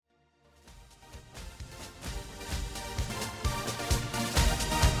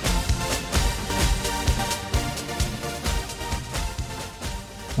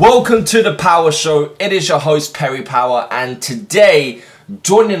Welcome to the Power Show. It is your host Perry Power, and today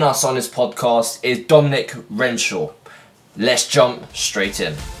joining us on this podcast is Dominic Renshaw. Let's jump straight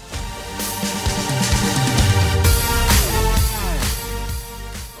in.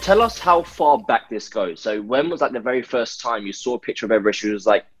 Tell us how far back this goes. So when was like the very first time you saw a picture of Everest, you was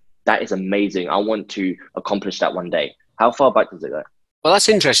like, that is amazing, I want to accomplish that one day? How far back does it go? Well, that's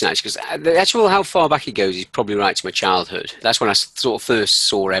interesting, actually, because the actual how far back it goes is probably right to my childhood. That's when I sort of first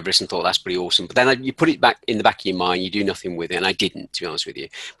saw Everest and thought that's pretty awesome. But then you put it back in the back of your mind, you do nothing with it, and I didn't, to be honest with you.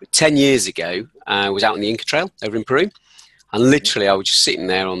 But 10 years ago, I was out on the Inca Trail over in Peru, and literally I was just sitting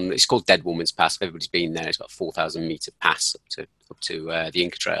there on, it's called Dead Woman's Pass. If everybody's been there, it's got a 4,000 metre pass up to the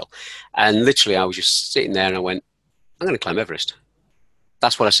Inca Trail. And literally I was just sitting there and I went, I'm going to climb Everest.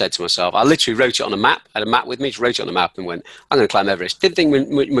 That's what I said to myself. I literally wrote it on a map. I had a map with me, just wrote it on a map and went, I'm going to climb Everest. Didn't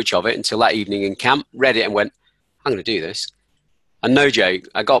think much of it until that evening in camp, read it and went, I'm going to do this. And no joke,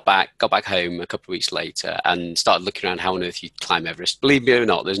 I got back home a couple of weeks later and started looking around how on earth you'd climb Everest. Believe me or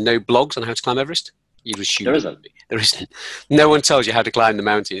not, there's no blogs on how to climb Everest. You'd assume there isn't. There isn't. No one tells you how to climb the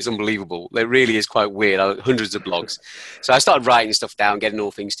mountain. It's unbelievable. It really is quite weird. Hundreds of blogs. So I started writing stuff down, getting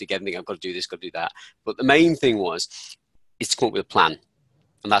all things together, thinking I've got to do this, got to do that. But the main thing is to come up with a plan.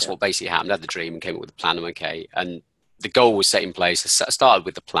 And that's what basically happened. I had the dream and came up with a plan. I'm okay. And the goal was set in place. I started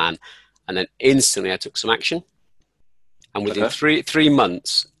with the plan, and then instantly I took some action. And within three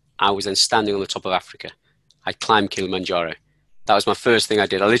months, I was then standing on the top of Africa. I climbed Kilimanjaro. That was my first thing I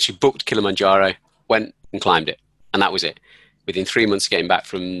did. I literally booked Kilimanjaro, went and climbed it. And that was it. Within 3 months of getting back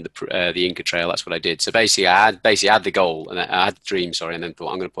from the Inca Trail, that's what I did. So basically, I had the goal, and I had the dream, and then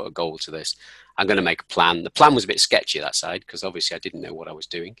thought, I'm going to put a goal to this. I'm going to make a plan. The plan was a bit sketchy that side because obviously I didn't know what I was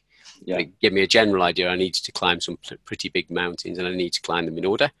doing. Yeah. It gave me a general idea. I needed to climb some pretty big mountains and I need to climb them in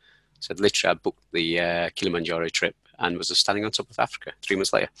order. So literally I booked the Kilimanjaro trip and was just standing on top of Africa 3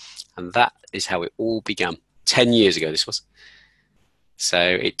 months later. And that is how it all began. 10 years ago this was. So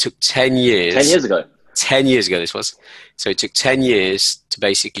it took 10 years. 10 years ago? 10 years ago this was. So it took 10 years to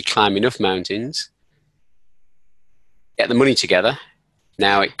basically climb enough mountains, get the money together.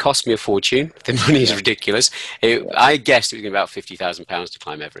 Now, it cost me a fortune. The money is ridiculous. I guessed it was going to be about £50,000 to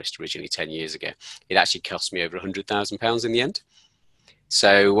climb Everest originally 10 years ago. It actually cost me over £100,000 in the end.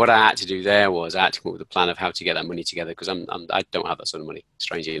 So what I had to do there was I had to come up with a plan of how to get that money together because I don't have that sort of money,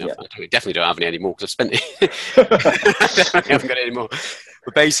 strangely enough. Yeah. I definitely don't have any anymore because I've spent it. I haven't got it anymore.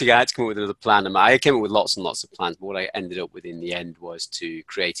 But basically, I had to come up with another plan. And I came up with lots and lots of plans. But what I ended up with in the end was to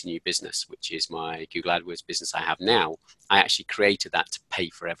create a new business, which is my Google AdWords business I have now. I actually created that to pay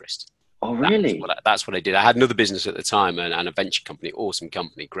for Everest. Oh, really? That's what I did. I had another business at the time and a venture company, awesome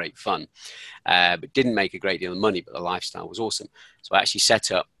company, great fun, but didn't make a great deal of money, but the lifestyle was awesome. So I actually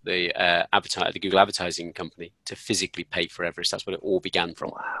set up the Google advertising company to physically pay for Everest. That's what it all began from.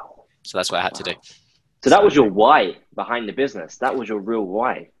 Wow. So that's what I had to do. So that was your why behind the business. That was your real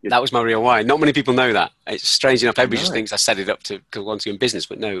why. That was my real why. Not many people know that. It's strange enough. Everybody just thinks I set it up because I want to go in business,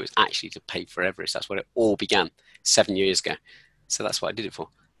 but no, it was actually to pay for Everest. That's what it all began 7 years ago. So that's what I did it for.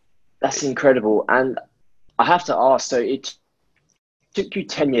 That's incredible. And I have to ask, so it took you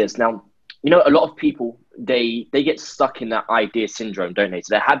 10 years. Now, you know, a lot of people, they get stuck in that idea syndrome, don't they?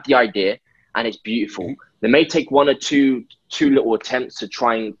 So they have the idea and it's beautiful. Mm-hmm. They may take one or two little attempts to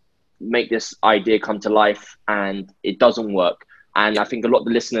try and make this idea come to life and it doesn't work. And I think a lot of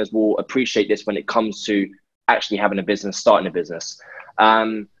the listeners will appreciate this when it comes to actually having a business, starting a business.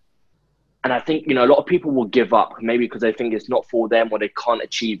 And I think, you know, a lot of people will give up maybe because they think it's not for them or they can't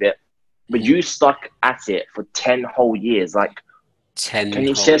achieve it. But you stuck at it for 10 whole years. Like, 10 can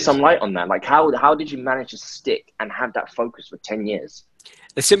you share some light on that? Like, how did you manage to stick and have that focus for 10 years?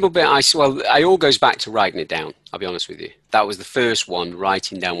 The simple bit, it all goes back to writing it down. I'll be honest with you. That was the first one,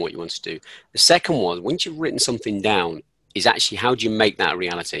 writing down what you want to do. The second one, once you've written something down, is actually how do you make that a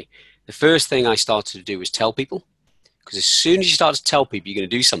reality? The first thing I started to do was tell people. Because as soon as you start to tell people you're going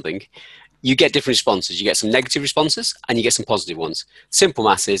to do something, you get different responses. You get some negative responses and you get some positive ones. Simple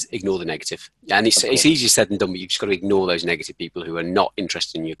maths is ignore the negative. And it's easier said than done, but you've just got to ignore those negative people who are not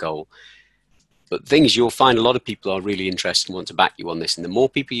interested in your goal. But the thing is, you'll find a lot of people are really interested and want to back you on this. And the more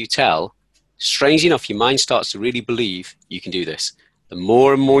people you tell, strangely enough, your mind starts to really believe you can do this. The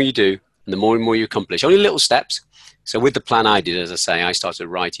more and more you do, and the more and more you accomplish. Only little steps. So with the plan I did, as I say, I started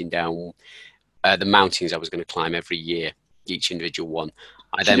writing down the mountains I was going to climb every year, each individual one.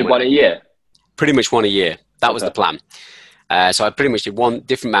 I then did one a year? Pretty much one a year. That was the plan. So I pretty much did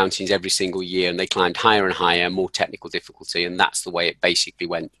different mountains every single year, and they climbed higher and higher, more technical difficulty, and that's the way it basically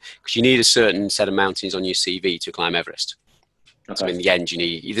went. Because you need a certain set of mountains on your CV to climb Everest. So Okay. in the end, you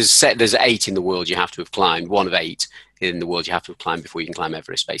need there's 8 in the world you have to have climbed. One of 8 in the world you have to have climbed before you can climb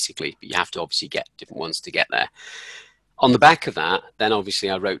Everest, basically. But you have to obviously get different ones to get there. On the back of that, then obviously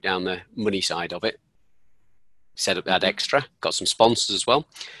I wrote down the money side of it, set up that extra, got some sponsors as well.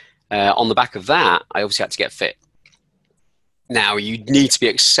 On the back of that, I obviously had to get fit. Now, you need to be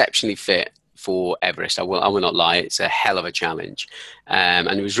exceptionally fit for Everest. I will not lie, it's a hell of a challenge. And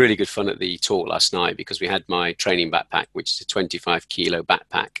it was really good fun at the talk last night because we had my training backpack, which is a 25 kilo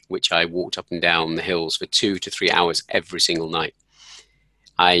backpack, which I walked up and down the hills for 2 to 3 hours every single night.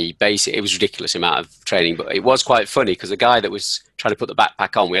 It was a ridiculous amount of training, but it was quite funny because the guy that was trying to put the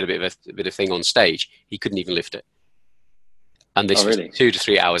backpack on, we had a bit of thing on stage, he couldn't even lift it. And this was 2 to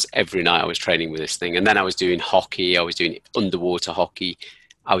 3 hours every night I was training with this thing. And then I was doing hockey, I was doing underwater hockey,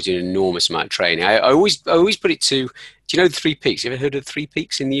 I was doing an enormous amount of training. I always put it to, do you know the 3 peaks? You ever heard of the 3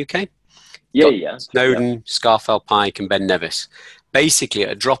 peaks in the UK? Yeah. Snowdon, Scarfell Pike and Ben Nevis. Basically,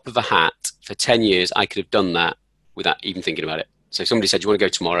 at a drop of a hat, for 10 years, I could have done that without even thinking about it. So if somebody said, do you want to go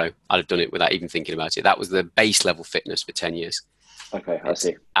tomorrow? I'd have done it without even thinking about it. That was the base level fitness for 10 years. Okay, I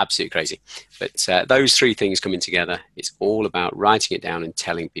see. Absolutely crazy. But those 3 things coming together, it's all about writing it down and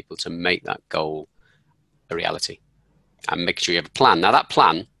telling people to make that goal a reality and making sure you have a plan. Now that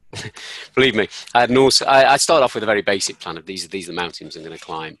plan, believe me, I started off with a very basic plan of these are the mountains I'm going to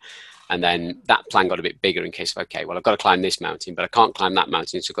climb. And then that plan got a bit bigger in case of, okay, well, I've got to climb this mountain, but I can't climb that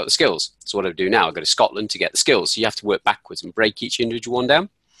mountain, so I've got the skills. So what do I do now? I go to Scotland to get the skills. So you have to work backwards and break each individual one down,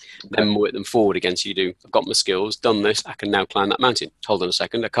 then work them forward again. So you do, I've got my skills, done this, I can now climb that mountain. Hold on a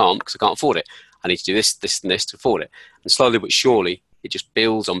second, I can't because I can't afford it. I need to do this, this, and this to afford it. And slowly but surely, it just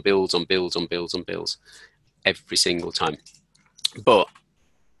builds on builds on builds on builds on builds every single time. But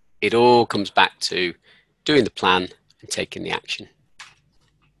it all comes back to doing the plan and taking the action.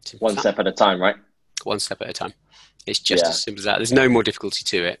 One step at a time, right? One step at a time. It's just as simple as that. There's no more difficulty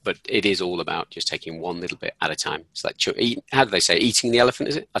to it, but it is all about just taking one little bit at a time. It's like how do they say? Eating the elephant,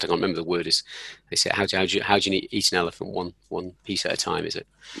 is it? I don't remember the word. They say how do you eat an elephant one piece at a time? Is it?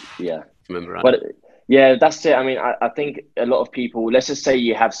 Yeah. Remember right? But yeah, that's it. I mean, I think a lot of people. Let's just say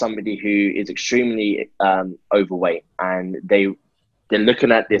you have somebody who is extremely overweight, and they're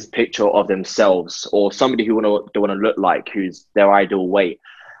looking at this picture of themselves, or somebody who they want to look like, who's their ideal weight.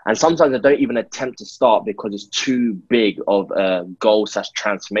 And sometimes they don't even attempt to start because it's too big of a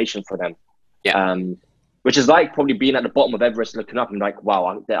goal/transformation for them. Yeah. Which is like probably being at the bottom of Everest looking up and like,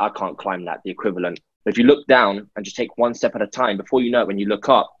 wow, I can't climb that, the equivalent. But if you look down and just take one step at a time, before you know it, when you look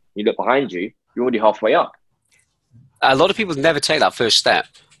up, you look behind you, you're already halfway up. A lot of people never take that first step.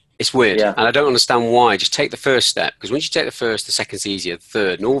 It's weird. And I don't understand why. Just take the first step. Because once you take the first, the second's easier, the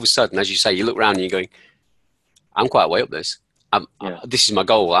third. And all of a sudden, as you say, you look around and you're going, I'm quite way up this. This is my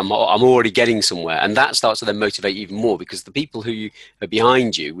goal. I'm already getting somewhere, and that starts to then motivate you even more because the people who are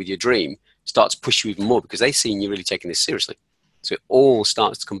behind you with your dream start to push you even more because they've seen you really taking this seriously. So it all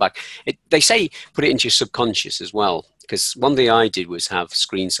starts to come back. They say put it into your subconscious as well, because one thing I did was have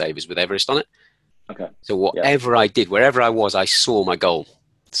screensavers with Everest on it. Okay. So whatever I did, wherever I was, I saw my goal.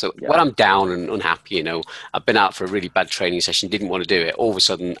 So when I'm down and unhappy, I've been out for a really bad training session, didn't want to do it. All of a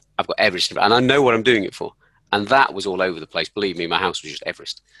sudden, I've got Everest, and I know what I'm doing it for. And that was all over the place. Believe me, my house was just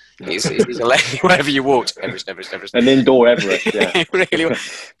Everest. It's wherever you walked, Everest. An indoor Everest, yeah. Really,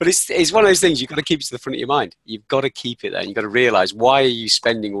 but it's one of those things you've got to keep to the front of your mind. You've got to keep it there. And you've got to realise, why are you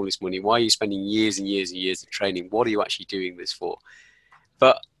spending all this money? Why are you spending years and years and years of training? What are you actually doing this for?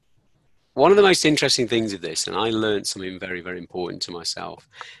 But one of the most interesting things of this, and I learned something very, very important to myself,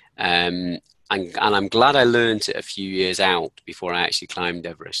 and I'm glad I learned it a few years out before I actually climbed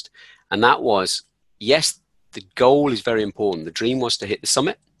Everest. And that was, yes, the goal is very important. The dream was to hit the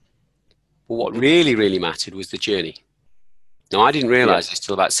summit. But what really, really mattered was the journey. Now, I didn't realize this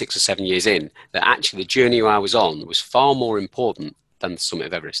till about 6 or 7 years in, that actually the journey I was on was far more important than the summit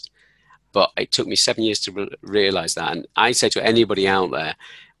of Everest. But it took me 7 years to realize that. And I say to anybody out there,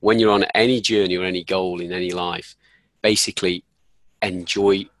 when you're on any journey or any goal in any life, basically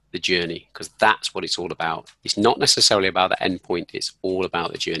enjoy the journey, because that's what it's all about. It's not necessarily about the end point. It's all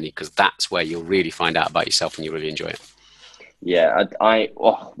about the journey, because that's where you'll really find out about yourself and you really enjoy it. Yeah,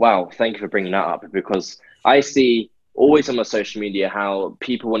 wow. Thank you for bringing that up, because I see always on my social media how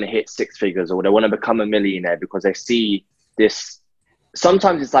people want to hit 6 figures or they want to become a millionaire because they see this.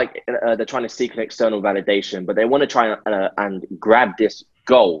 Sometimes it's like they're trying to seek an external validation, but they want to try and grab this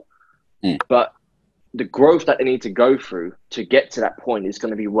goal. But the growth that they need to go through to get to that point is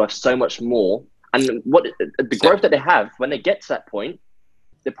going to be worth so much more. And what the growth that they have when they get to that point,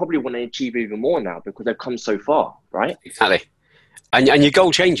 they probably want to achieve even more now because they've come so far, right? Exactly. And your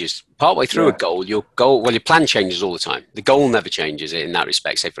goal changes. Partway through a goal, your plan changes all the time. The goal never changes in that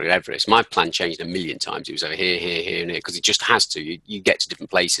respect, say for Everest. My plan changed a million times. It was over here, here, here, and here, because it just has to. You get to different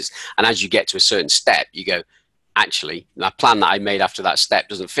places. And as you get to a certain step, you go, actually, that plan that I made after that step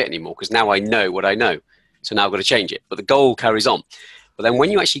doesn't fit anymore, because now I know what I know. So now I've got to change it. But the goal carries on. But then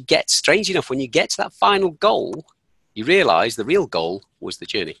when you actually get, strange enough, when you get to that final goal, you realize the real goal was the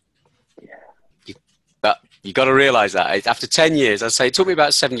journey. But you got to realize that after 10 years, I'd say it took me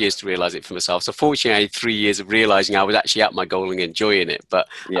about 7 years to realize it for myself. So fortunately, I had 3 years of realizing I was actually at my goal and enjoying it. But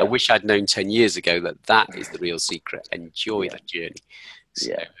I wish I'd known 10 years ago that is the real secret. Enjoy the journey.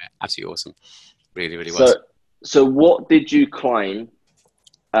 So, absolutely awesome. Really, really was. So what did you climb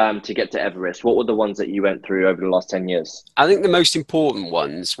to get to Everest? What were the ones that you went through over the last 10 years? I think the most important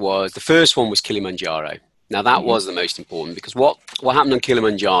ones was, the first one was Kilimanjaro. Now, that was the most important, because what happened on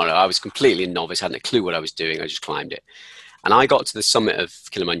Kilimanjaro, I was completely a novice, hadn't a clue what I was doing. I just climbed it. And I got to the summit of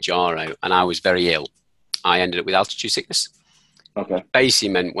Kilimanjaro and I was very ill. I ended up with altitude sickness. Okay. Basically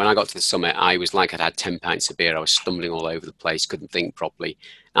meant when I got to the summit, I was like I'd had 10 pints of beer. I was stumbling all over the place, couldn't think properly.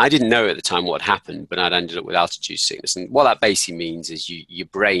 And I didn't know at the time what had happened, but I'd ended up with altitude sickness. And what that basically means is your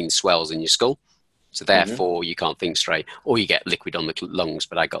brain swells in your skull. So therefore, you can't think straight, or you get liquid on the lungs,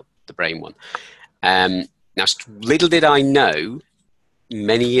 but I got the brain one. Now, little did I know,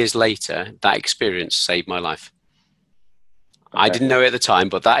 many years later, that experience saved my life. Okay. I didn't know it at the time,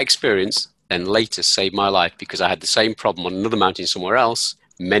 but that experience then later saved my life, because I had the same problem on another mountain somewhere else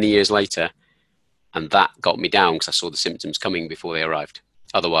many years later, and that got me down because I saw the symptoms coming before they arrived.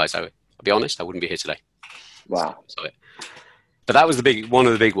 Otherwise, I'll be honest, I wouldn't be here today. Wow. But that was one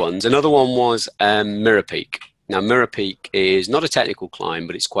of the big ones. Another one was Mirror Peak. Now, Mirror Peak is not a technical climb,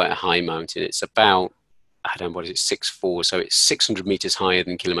 but it's quite a high mountain. It's about, I don't know, what is it, 6'4", so it's 600 meters higher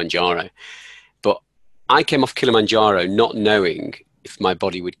than Kilimanjaro. But I came off Kilimanjaro not knowing if my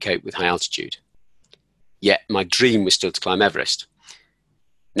body would cope with high altitude. Yet my dream was still to climb Everest.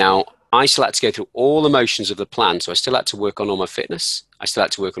 Now, I still had to go through all the motions of the plan, so I still had to work on all my fitness. I still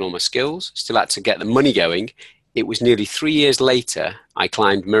had to work on all my skills, still had to get the money going. It was nearly 3 years later I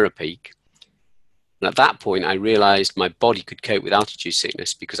climbed Mirror Peak. And at that point, I realized my body could cope with altitude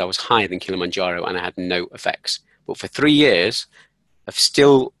sickness because I was higher than Kilimanjaro and I had no effects. But for 3 years of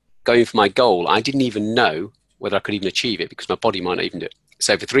still going for my goal, I didn't even know whether I could even achieve it because my body might not even do it.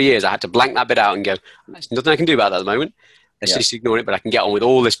 So for 3 years, I had to blank that bit out and go, there's nothing I can do about that at the moment. Let's just ignore it, but I can get on with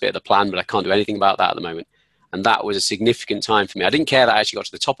all this bit of the plan, but I can't do anything about that at the moment. And that was a significant time for me. I didn't care that I actually got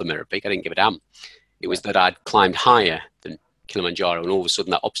to the top of Mirror Peak. I didn't give a damn. It was that I'd climbed higher than Kilimanjaro and all of a sudden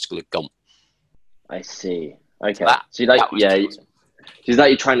that obstacle had gone. I see. Okay. So it's like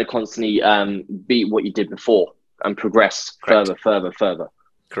you're trying to constantly beat what you did before and progress further.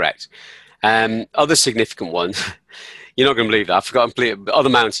 Correct. Other significant ones, you're not going to believe that. I forgot completely other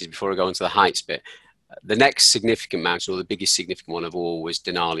mountains before I go into the heights bit. The next significant mountain, or the biggest significant one of all, was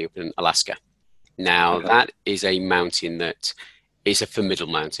Denali up in Alaska. Now, that is a mountain that is a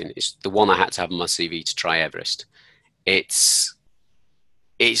formidable mountain. It's the one I had to have on my CV to try Everest. It's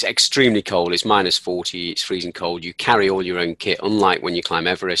extremely cold. It's minus 40. It's freezing cold. You carry all your own kit. Unlike when you climb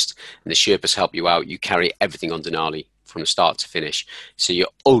Everest and the Sherpas help you out, you carry everything on Denali from start to finish. So you're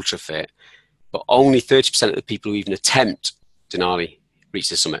ultra fit. But only 30% of the people who even attempt Denali reach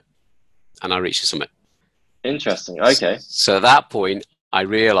the summit. And I reached the summit. Interesting. Okay. So at that point, I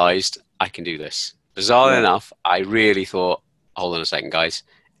realized I can do this. Bizarrely enough, I really thought, hold on a second, guys.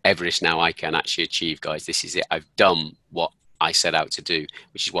 Everest now I can actually achieve, guys. This is it. I've done what I set out to do,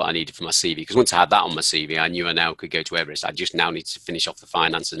 which is what I needed for my CV. Because once I had that on my CV, I knew I now could go to Everest. I just now need to finish off the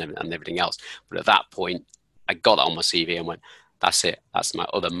finance and everything else. But at that point, I got that on my CV and went, that's it. That's my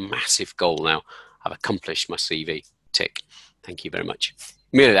other massive goal now. I've accomplished my CV. Tick. Thank you very much.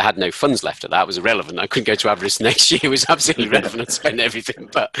 Merely I had no funds left at that. It was irrelevant. I couldn't go to Everest next year. It was absolutely irrelevant. I'd spent everything.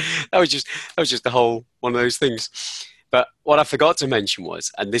 But that was just the whole one of those things. But what I forgot to mention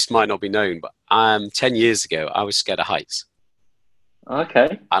was, and this might not be known, but 10 years ago, I was scared of heights.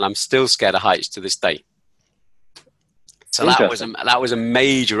 Okay. And I'm still scared of heights to this day. So that was a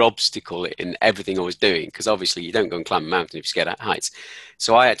major obstacle in everything I was doing, because obviously you don't go and climb a mountain if you're scared of heights.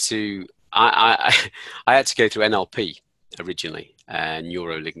 So I had to go through NLP originally,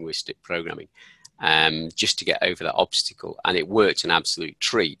 neuro-linguistic programming, just to get over that obstacle, and it worked an absolute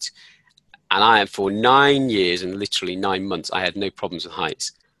treat. And for 9 years and literally 9 months, I had no problems with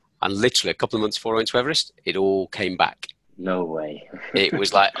heights. And literally a couple of months before I went to Everest, it all came back. No way. It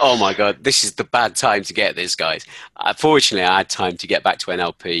was like, oh my God, this is the bad time to get this, guys. Fortunately, I had time to get back to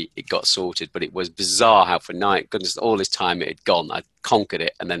NLP. It got sorted, but it was bizarre how for goodness, all this time it had gone. I conquered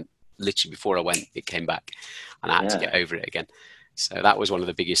it, and then literally before I went, it came back, and I had to get over it again. So that was one of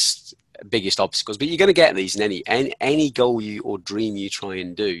the biggest obstacles. But you're going to get these in any goal or dream you try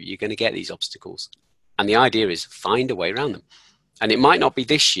and do. You're going to get these obstacles, and the idea is find a way around them. And it might not be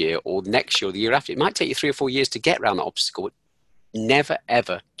this year or next year or the year after. It might take you 3 or 4 years to get around that obstacle. Never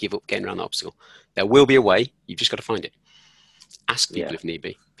ever give up getting around that obstacle. There will be a way. You've just got to find it. Ask people if need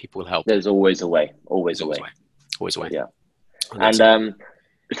be. People will help. There's always a way. Always a way. Always a way. Yeah. And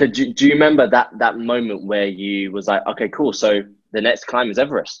so do you remember that moment where you was like, okay, cool. So the next climb is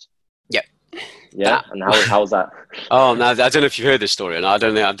Everest. Yep. Yeah. And how was that? Oh, no, I don't know if you've heard this story, and I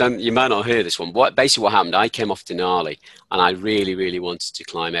don't know. You might not hear this one. Basically what happened? I came off Denali, and I really, really wanted to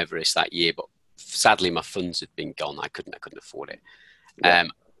climb Everest that year, but sadly my funds had been gone. I couldn't afford it. Yeah.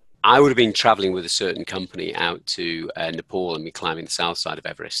 I would have been traveling with a certain company out to Nepal and be climbing the south side of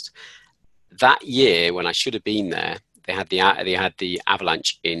Everest. That year, when I should have been there, they had the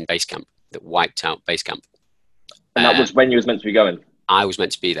avalanche in base camp that wiped out base camp. And that was when you was meant to be going? I was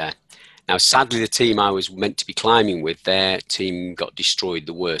meant to be there. Now, sadly, the team I was meant to be climbing with, their team got destroyed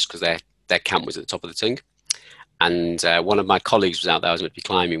the worst because their camp was at the top of the thing. And one of my colleagues was out there I was meant to be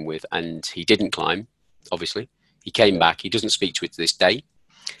climbing with, and he didn't climb, obviously. He came back. He doesn't speak to it to this day.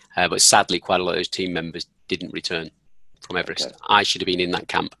 But sadly, quite a lot of those team members didn't return from Everest. Okay. I should have been in that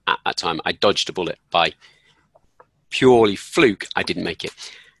camp at that time. I dodged a bullet by purely fluke. I didn't make it.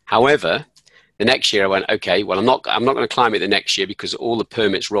 However, the next year I went, okay, well, I'm not going to climb it the next year because all the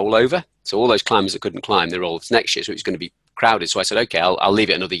permits roll over. So all those climbers that couldn't climb, they rolled next year. So it's going to be crowded. So I said, okay, I'll leave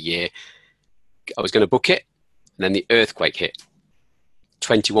it another year. I was going to book it. And then the earthquake hit.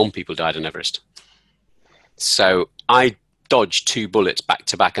 21 people died on Everest. So I dodged 2 bullets back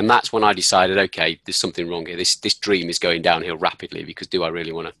to back. And that's when I decided, okay, there's something wrong here. This dream is going downhill rapidly because do I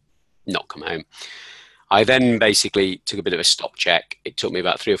really want to not come home? I then basically took a bit of a stop check. It took me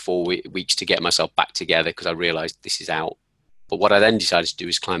about 3 or 4 weeks to get myself back together because I realized this is out. But what I then decided to do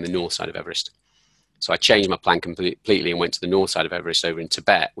is climb the north side of Everest. So I changed my plan completely and went to the north side of Everest over in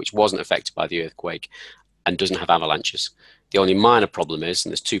Tibet, which wasn't affected by the earthquake and doesn't have avalanches. The only minor problem is,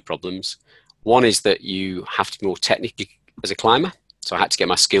 and there's 2 problems. One is that you have to be more technical as a climber. So I had to get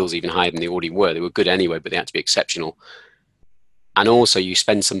my skills even higher than they already were. They were good anyway, but they had to be exceptional. And also you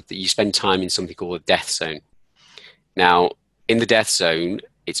spend time in something called a death zone. Now, in the death zone,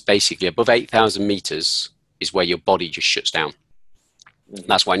 it's basically above 8,000 meters is where your body just shuts down. Mm-hmm.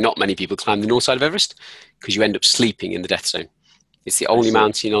 That's why not many people climb the north side of Everest, because you end up sleeping in the death zone. It's the only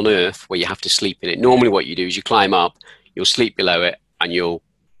mountain on earth where you have to sleep in it. Normally what you do is you climb up, you'll sleep below it, and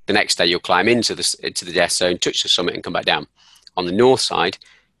the next day you'll climb into the death zone, touch the summit and come back down. On the north side,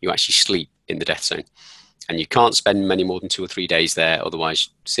 you actually sleep in the death zone. And you can't spend many more than 2 or 3 days there. Otherwise,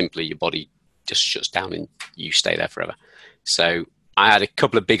 simply your body just shuts down and you stay there forever. So I had a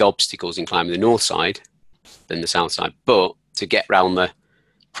couple of big obstacles in climbing the north side than the south side. But to get around the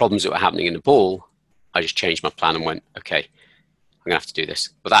problems that were happening in Nepal, I just changed my plan and went, okay, I'm going to have to do this.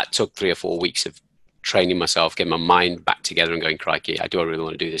 But that took 3 or 4 weeks of training myself, getting my mind back together and going, crikey, I really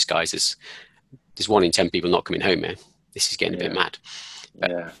want to do this, guys. There's 1 in 10 people not coming home here. This is getting a bit mad.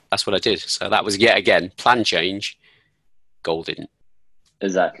 But that's what I did. So that was, yet again, plan change, goal didn't.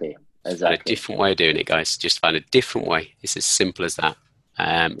 Exactly. Find a different way of doing it, guys. Just find a different way. It's as simple as that.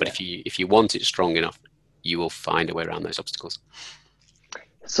 But if you want it strong enough, you will find a way around those obstacles.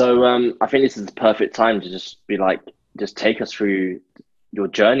 So I think this is the perfect time to just be like, just take us through your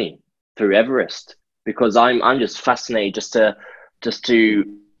journey through Everest, because I'm just fascinated just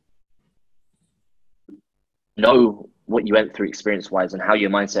to know what you went through experience-wise and how your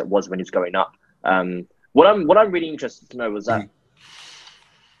mindset was when you was growing up. What I'm really interested to know was that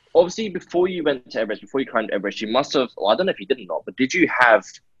obviously before you went to Everest, before you climbed Everest, you must have, I don't know if you did or not, but did you have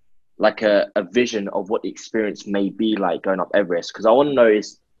like a vision of what the experience may be like going up Everest? Because I want to know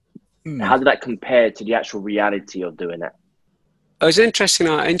is how did that compare to the actual reality of doing it? It was an interesting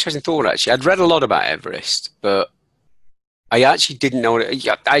thought, actually. I'd read a lot about Everest, but I actually didn't know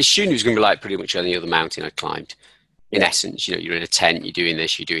I assumed it was going to be like pretty much any other mountain I climbed. In essence, you're in a tent, you're doing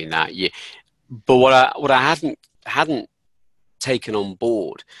this, you're doing that. But what I hadn't taken on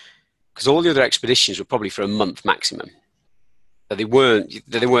board, because all the other expeditions were probably for a month maximum. They weren't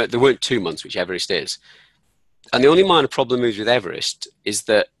 2 months, which Everest is. And the only minor problem with Everest is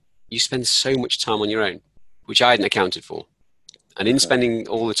that you spend so much time on your own, which I hadn't accounted for. And in spending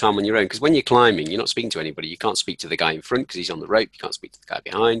all the time on your own, because when you're climbing, you're not speaking to anybody. You can't speak to the guy in front because he's on the rope. You can't speak to the guy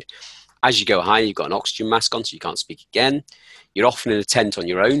behind. As you go higher, you've got an oxygen mask on, so you can't speak again. You're often in a tent on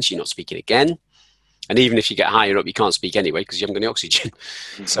your own, so you're not speaking again. And even if you get higher up, you can't speak anyway because you haven't got any oxygen.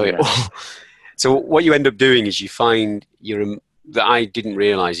 So what you end up doing is you find that I didn't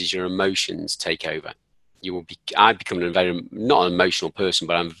realize is your emotions take over. I've become not an emotional person,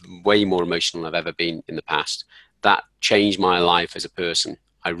 but I'm way more emotional than I've ever been in the past. That changed my life as a person.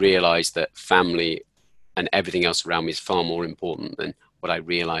 I realized that family and everything else around me is far more important than what I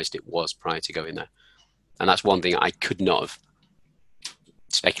realized it was prior to going there. And that's one thing I could not have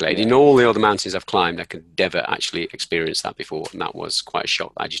speculated. Yeah. In all the other mountains I've climbed, I could never actually experience that before. And that was quite a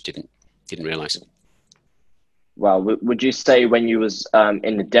shock. I just didn't realize. Well, would you say when you was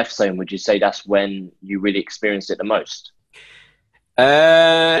in the death zone, would you say that's when you really experienced it the most?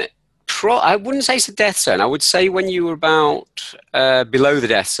 I wouldn't say it's the death zone. I would say when you were about below the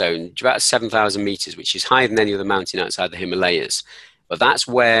death zone, about 7,000 meters, which is higher than any other mountain outside the Himalayas. But that's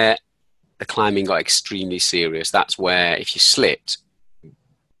where the climbing got extremely serious. That's where if you slipped,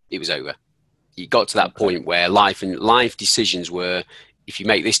 it was over. You got to that point where life decisions were, if you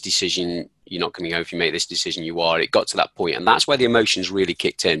make this decision, you're not coming home. If you make this decision, you are. It got to that point, and that's where the emotions really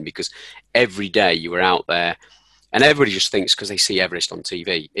kicked in, because every day you were out there, and everybody just thinks because they see Everest on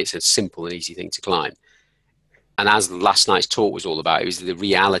TV, it's a simple and easy thing to climb. And as last night's talk was all about, it was the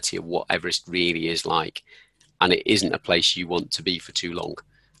reality of what Everest really is like, and it isn't a place you want to be for too long.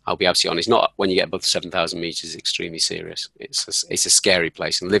 I'll be absolutely honest. Not when you get above 7,000 meters, it's extremely serious. It's a scary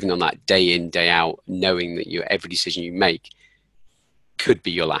place, and living on that day in, day out, knowing that every decision you make could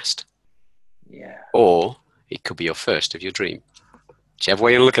be your last. Yeah. Or it could be your first of your dream. Whichever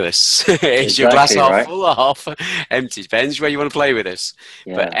way you look at this. Is your Exactly, glass half right? full or half empty? Depends where you want to play with this.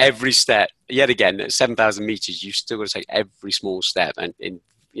 Yeah. But every step, yet again, at 7,000 meters, you've still got to take every small step, and in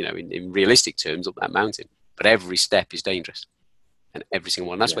realistic terms, up that mountain. But every step is dangerous, and every single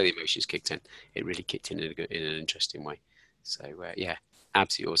one. That's where the emotions kicked in. It really kicked in an interesting way. So yeah,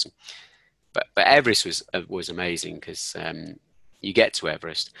 absolutely awesome. But Everest was amazing, because you get to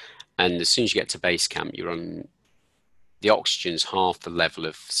Everest, and as soon as you get to base camp, you're on the oxygen's half the level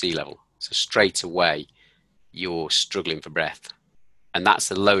of sea level. So straight away, you're struggling for breath. And that's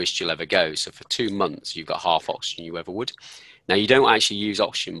the lowest you'll ever go. So for 2 months, you've got half oxygen you ever would. Now, you don't actually use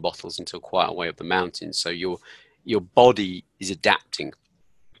oxygen bottles until quite a way up the mountain. So your body is adapting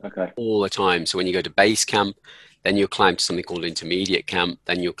all the time. So when you go to base camp, then you'll climb to something called intermediate camp.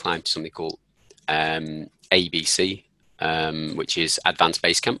 Then you'll climb to something called ABC, which is advanced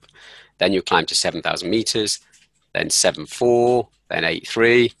base camp. Then you'll climb to 7,000 meters, then 7.4, then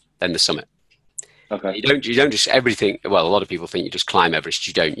 8.3, then the summit. Okay. You don't just everything. Well, a lot of people think you just climb Everest.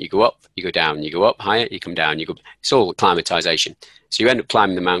 You don't. You go up, you go down, you go up higher, you come down, you go. It's all acclimatization. So you end up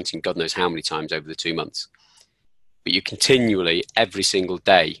climbing the mountain, God knows how many times over the 2 months. But you continually, every single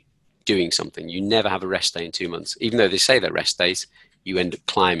day, doing something. You never have a rest day in 2 months. Even though they say they're rest days, you end up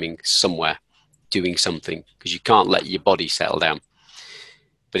climbing somewhere, doing something, because you can't let your body settle down.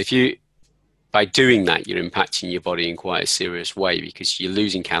 But by doing that, you're impacting your body in quite a serious way, because you're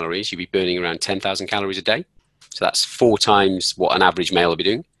losing calories. You'll be burning around 10,000 calories a day. So that's 4 times what an average male will be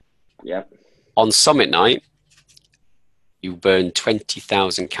doing. Yeah. On summit night, you burn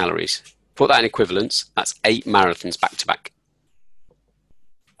 20,000 calories. Put that in equivalence, that's 8 marathons back to back.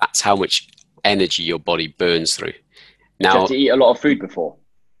 That's how much energy your body burns through. Now, Do you have to eat a lot of food before?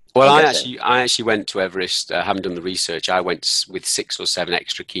 well, I actually went to Everest. I haven't done the research. I went with 6 or 7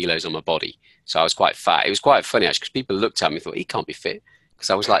 extra kilos on my body, so I was quite fat. It was quite funny actually, because people looked at me and thought, he can't be fit, because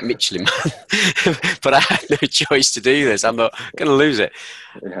I was like Michelin man. But I had no choice to do this. I'm not going to lose it.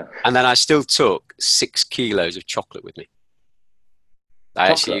 Yeah. And then I still took 6 kilos of chocolate with me.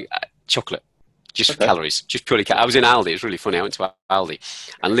 Chocolate. Just for calories, just purely. I was in Aldi. It was really funny. I went to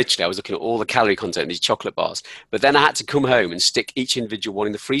Aldi, and literally I was looking at all the calorie content in these chocolate bars. But then I had to come home and stick each individual one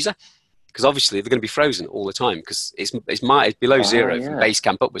in the freezer, because obviously they're going to be frozen all the time, because it's below zero from base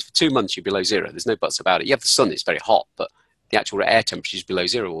camp upwards. For 2 months, you're below zero. There's no buts about it. You have the sun; it's very hot, but the actual air temperature is below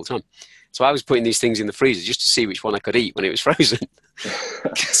zero all the time. So I was putting these things in the freezer just to see which one I could eat when it was frozen.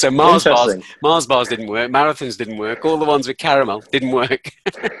 So Mars bars didn't work. Marathons didn't work. All the ones with caramel didn't work.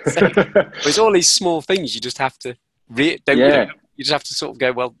 So it's all these small things you just have to you just have to sort of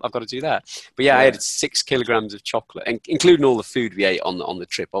go, well, I've got to do that. But I had 6 kilograms of chocolate, and including all the food we ate on the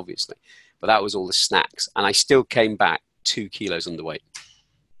trip, obviously. But that was all the snacks, and I still came back 2 kilos underweight,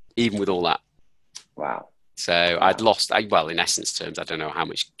 even with all that. Wow. So I'd lost, in essence terms, I don't know how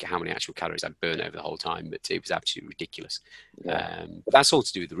many actual calories I'd burn over the whole time, but it was absolutely ridiculous. Yeah. But that's all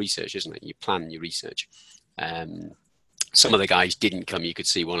to do with the research, isn't it? You plan your research. Some of the guys didn't come. You could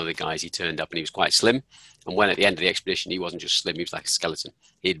see one of the guys, he turned up and he was quite slim. And when at the end of the expedition, he wasn't just slim, he was like a skeleton.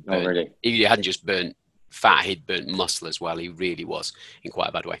 He hadn't just burnt fat, he'd burnt muscle as well. He really was in quite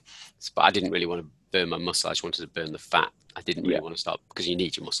a bad way. But I didn't really want to burn my muscle. I just wanted to burn the fat. I didn't really want to start, because you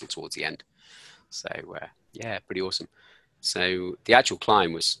need your muscle towards the end. So, pretty awesome. So the actual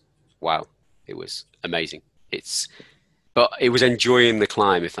climb was, wow. It was amazing. But it was enjoying the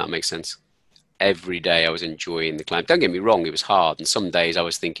climb, if that makes sense. Every day I was enjoying the climb. Don't get me wrong, it was hard. And some days I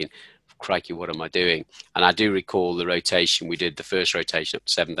was thinking, crikey, what am I doing? And I do recall the rotation. We did the first rotation up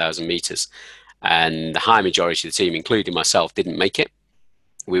to 7,000 meters. And the high majority of the team, including myself, didn't make it.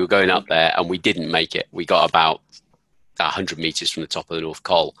 We were going up there and we didn't make it. We got about 100 meters from the top of the North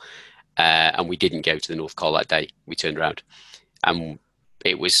Col. And we didn't go to the North Col that day. We turned around. And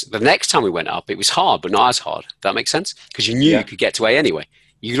it was the next time we went up, it was hard, but not as hard. Does that make sense? Because you knew you could get to A anyway.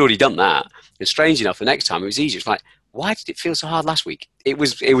 You'd already done that. And strange enough, the next time it was easier. It's like, why did it feel so hard last week? It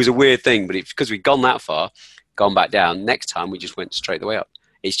was a weird thing, but because we'd gone that far, gone back down, next time we just went straight the way up.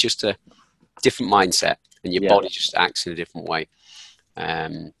 It's just a different mindset, and your body just acts in a different way.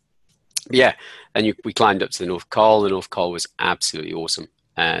 And we climbed up to the North Col. The North Col was absolutely awesome.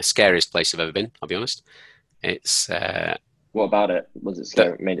 Scariest place I've ever been, I'll be honest. It's what about it? Was it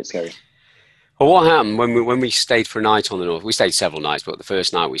scary? Made it scary? Well, what happened when we stayed for a night on the North? We stayed several nights, but the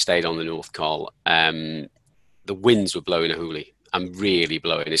first night we stayed on the North Col, the winds were blowing a hoolie and really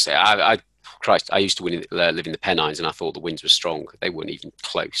blowing. I used to live in the Pennines, and I thought the winds were strong. They weren't even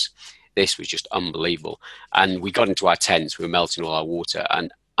close. This was just unbelievable. And we got into our tents. We were melting all our water.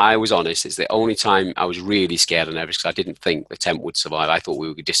 And I was honest, it's the only time I was really scared on Everest, because I didn't think the tent would survive. I thought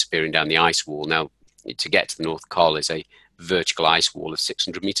we were disappearing down the ice wall. Now, to get to the North Col is a vertical ice wall of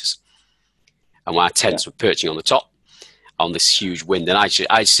 600 meters. And our tents were perching on the top on this huge wind. And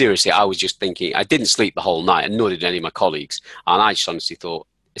I seriously, I was just thinking, I didn't sleep the whole night, and nor did any of my colleagues. And I just honestly thought,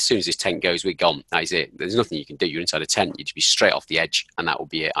 as soon as this tent goes, we're gone. That is it. There's nothing you can do. You're inside a tent. You'd be straight off the edge, and that would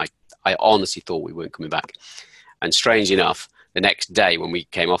be it. I honestly thought we weren't coming back. And strange enough, the next day when we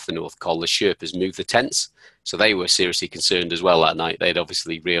came off the North Col, the Sherpas moved the tents. So they were seriously concerned as well that night. They'd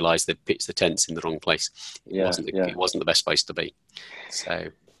obviously realised they'd pitched the tents in the wrong place. It wasn't the best place to be. So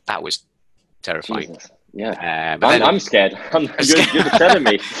that was terrifying. Jesus. Yeah, but I'm scared. You're telling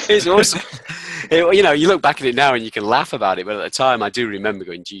me. It's awesome. You look back at it now and you can laugh about it, but at the time I do remember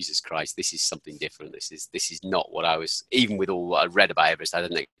going, Jesus Christ, this is something different. This is not what I was, even with all what I read about Everest, I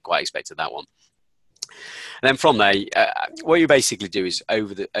didn't quite expected that one. And then from there, what you basically do is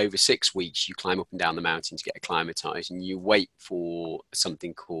over 6 weeks, you climb up and down the mountains, get acclimatized, and you wait for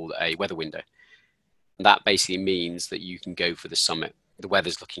something called a weather window. And that basically means that you can go for the summit. The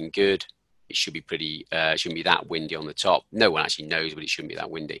weather's looking good. It should be shouldn't be that windy on the top. No one actually knows, but it shouldn't be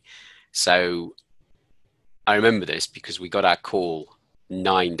that windy. So I remember this because we got our call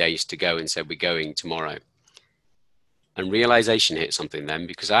 9 days to go and said, we're going tomorrow. And realization hit something then,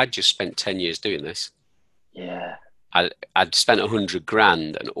 because I'd just spent 10 years doing this. Yeah. I'd spent 100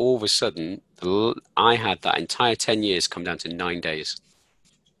 grand, and all of a sudden I had that entire 10 years come down to 9 days.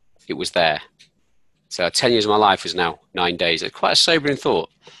 It was there. So 10 years of my life was now 9 days. It's quite a sobering thought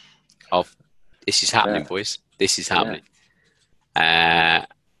of, this is happening, boys. This is happening. And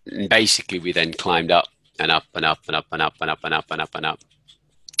basically we then climbed up and up and up and up and up and up and up and up and up.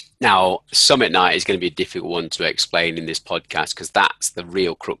 Now, Summit Night is going to be a difficult one to explain in this podcast, because that's the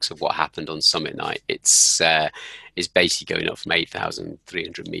real crux of what happened on Summit Night. It's basically going up from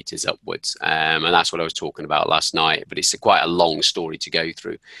 8,300 meters upwards. And that's what I was talking about last night, but it's quite a long story to go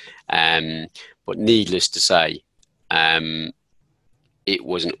through. But needless to say, it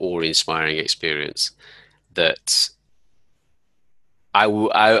was an awe-inspiring experience that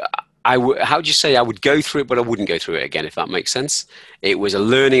how do you say, I would go through it, but I wouldn't go through it again, if that makes sense. It was a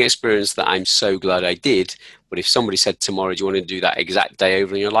learning experience that I'm so glad I did. But if somebody said tomorrow, do you want to do that exact day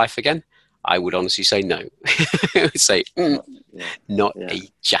over in your life again? I would honestly say no. I would say, not a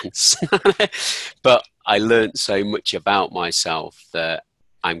chance. But I learned so much about myself that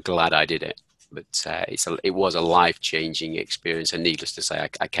I'm glad I did it. But it was a life-changing experience, and needless to say,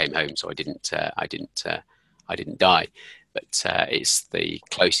 I came home, so I didn't die. But it's the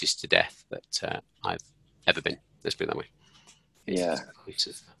closest to death that I've ever been. Let's put it that way.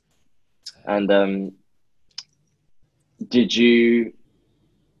 And did you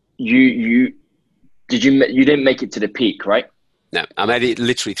didn't make it to the peak, right? No, I made it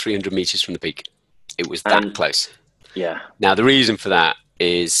literally 300 meters from the peak. It was that close. Yeah. Now the reason for that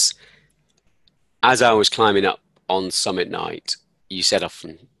is, as I was climbing up on Summit Night, you set off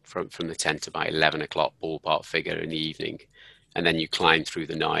from the tent about 11 o'clock ballpark figure in the evening, and then you climb through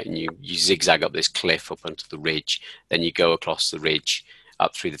the night and you zigzag up this cliff up onto the ridge. Then you go across the ridge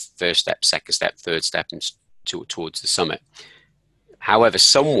up through the first step, second step, third step, and towards the summit. However,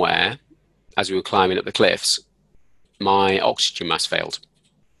 somewhere as we were climbing up the cliffs, my oxygen mask failed.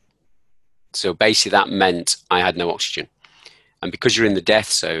 So basically that meant I had no oxygen. And because you're in the death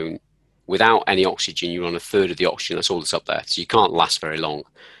zone, without any oxygen, you're on a third of the oxygen. That's all that's up there. So you can't last very long.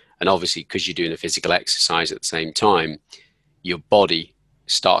 And obviously, because you're doing a physical exercise at the same time, your body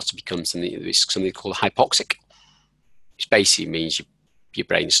starts to become something called hypoxic, which basically means your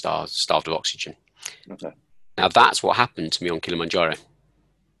brain starved of oxygen. Okay. Now, that's what happened to me on Kilimanjaro.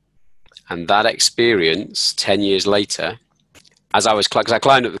 And that experience, 10 years later, as because I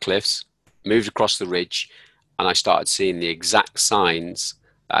climbed up the cliffs, moved across the ridge, and I started seeing the exact signs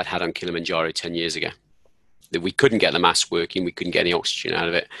that I'd had on Kilimanjaro 10 years ago. That we couldn't get the mask working, we couldn't get any oxygen out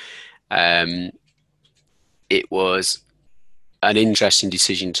of it. It was an interesting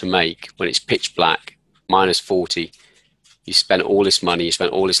decision to make when it's pitch black, minus 40. You spent all this money, you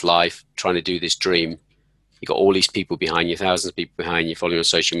spent all this life trying to do this dream. You got all these people behind you, thousands of people behind you, following on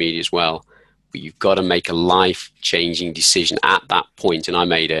social media as well. But you've got to make a life-changing decision at that point, and I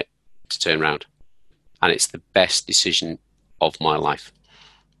made it, to turn around. And it's the best decision of my life.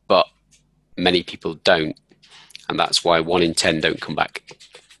 But many people don't, and that's why 1 in 10 don't come back.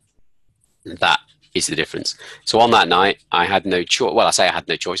 That is the difference. So on that night, I had no choice. Well, I say I had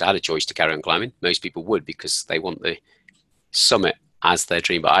no choice. I had a choice to carry on climbing. Most people would, because they want the summit as their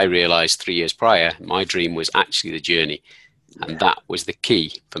dream. But I realized 3 years prior, my dream was actually the journey. And that was the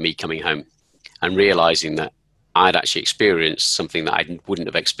key for me coming home and realizing that I'd actually experienced something that I wouldn't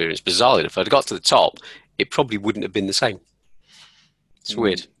have experienced. Bizarrely, if I'd got to the top, it probably wouldn't have been the same. It's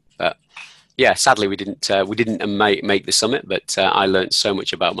weird. But yeah, sadly, we didn't make the summit, but I learned so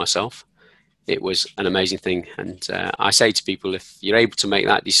much about myself. It was an amazing thing. And I say to people, if you're able to make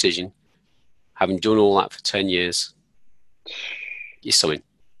that decision, having done all that for 10 years, you're something.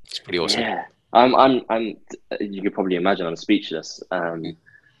 It's pretty awesome. Yeah. You could probably imagine I'm speechless.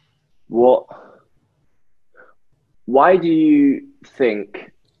 Why do you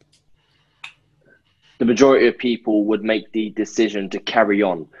think the majority of people would make the decision to carry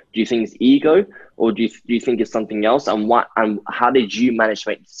on? Do you think it's ego, or do you think it's something else? And how did you manage to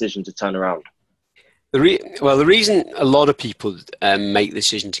make the decision to turn around? The reason a lot of people make the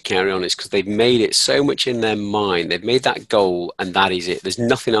decision to carry on is because they've made it so much in their mind. They've made that goal, and that is it. There's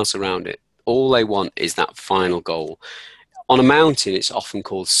nothing else around it. All they want is that final goal. On a mountain, it's often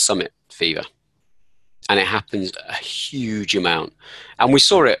called summit fever, and it happens a huge amount. And we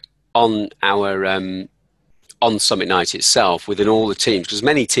saw it on our on summit night itself within all the teams, because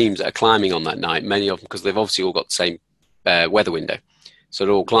many teams that are climbing on that night, many of them, because they've obviously all got the same weather window, so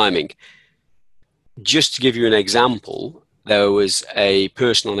they're all climbing. Just to give you an example, there was a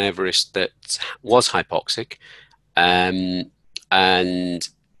person on Everest that was hypoxic, and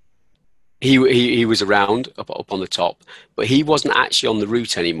he was around up on the top, but he wasn't actually on the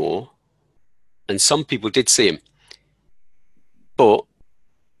route anymore. And some people did see him, but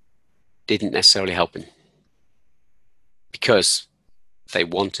didn't necessarily help him because they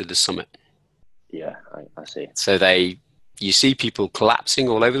wanted the summit. Yeah, I see. So you see people collapsing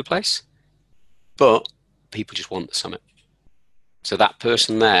all over the place, but people just want the summit. So that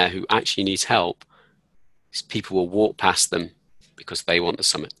person there who actually needs help, people will walk past them because they want the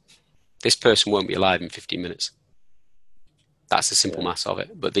summit. This person won't be alive in 15 minutes. That's the simple maths of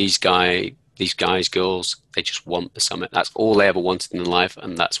it. But these guys, girls, they just want the summit. That's all they ever wanted in life,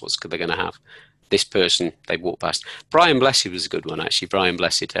 and that's what they're going to have. This person, they walk past. Brian Blessed was a good one, actually. Brian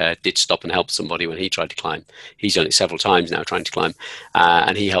Blessed did stop and help somebody when he tried to climb. He's done it several times now, trying to climb,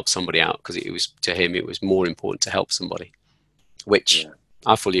 and he helped somebody out because to him it was more important to help somebody, which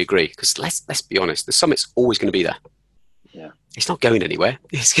I fully agree. Because let's be honest, the summit's always going to be there. Yeah, it's not going anywhere.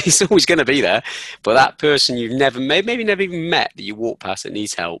 It's always going to be there. But that person you've maybe never even met, that you walk past that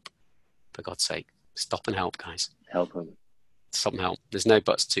needs help, for God's sake, stop and help, guys. Help them. Stop and help. There's no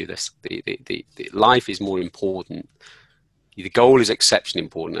buts to this. The life is more important. The goal is exceptionally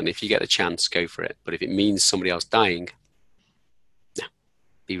important, and if you get the chance, go for it. But if it means somebody else dying, no,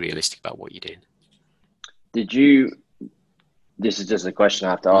 be realistic about what you're doing. This is just a question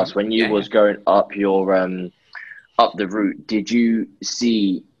I have to ask. When you was going up your up the route, did you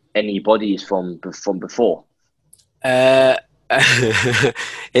see any bodies from before?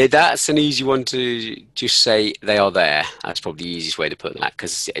 That's an easy one to just say they are there. That's probably the easiest way to put that,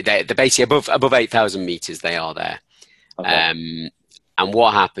 because they're basically above 8,000 meters. They are there. Okay. And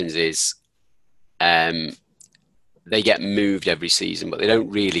what happens is they get moved every season, but they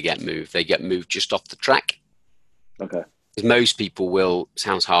don't really get moved. They get moved just off the track. Okay. Because most people will,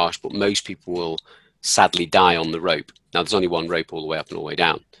 sounds harsh, but most people will sadly die on the rope. Now, there's only one rope all the way up and all the way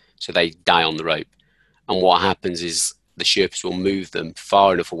down. So they die on the rope. And what happens is the Sherpas will move them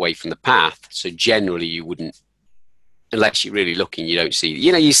far enough away from the path. So generally you wouldn't, unless you're really looking, you don't see,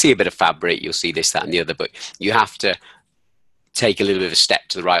 you see a bit of fabric, you'll see this, that, and the other, but you have to take a little bit of a step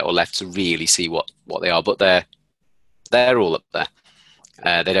to the right or left to really see what they are. But they're all up there.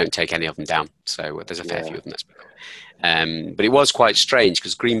 They don't take any of them down, so there's a fair few of them. But it was quite strange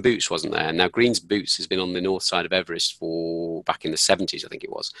because Green Boots wasn't there. Now, Green Boots has been on the north side of Everest for back in the 70s, I think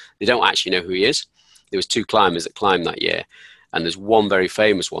it was. They don't actually know who he is. There was 2 climbers that climbed that year, and there's one very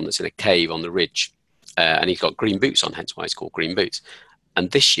famous one that's in a cave on the ridge, and he's got green boots on, hence why it's called Green Boots.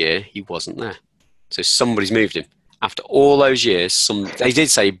 And this year, he wasn't there. So somebody's moved him. After all those years, they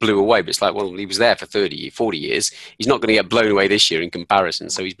did say he blew away, but it's like, well, he was there for 30, 40 years. He's not going to get blown away this year in comparison.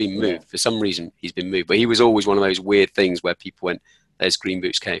 So he's been moved. For some reason, he's been moved. But he was always one of those weird things where people went, there's Green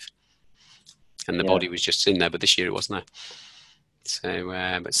Boots Cave. And the body was just in there, but this year it wasn't there.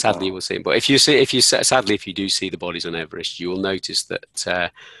 So, but sadly, we'll see. But if you do see the bodies on Everest, you will notice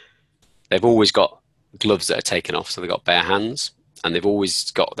that they've always got gloves that are taken off. So they've got bare hands. And they've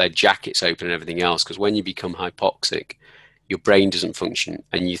always got their jackets open and everything else, because when you become hypoxic, your brain doesn't function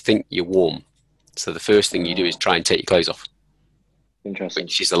and you think you're warm. So the first thing you do is try and take your clothes off. Interesting.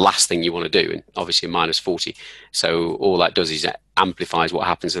 Which is the last thing you want to do, and obviously minus 40. So all that does is it amplifies what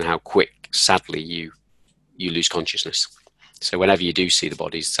happens and how quick, sadly, you lose consciousness. So whenever you do see the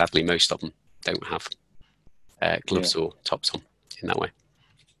bodies, sadly, most of them don't have gloves or tops on in that way.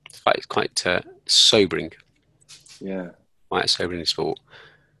 It's quite sobering. Yeah. Quite a sobering sport.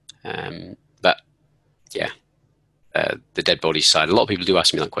 But yeah, the dead bodies side. A lot of people do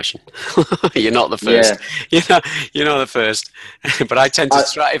ask me that question. You're not the first. Yeah. You're not the first. But I tend to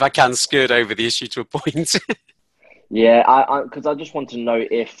try, if I can, skirt over the issue to a point. Yeah, because I just want to know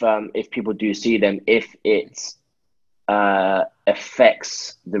if people do see them, if it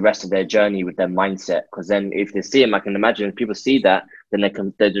affects the rest of their journey with their mindset. Because then, if they see them, I can imagine if people see that, then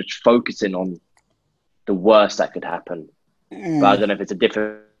they're just focusing on the worst that could happen. But I don't know if it's a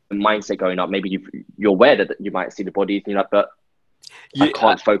different mindset going up. Maybe you're aware that you might see the bodies, but I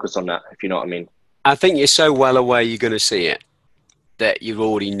can't focus on that, if you know what I mean. I think you're so well aware you're going to see it that you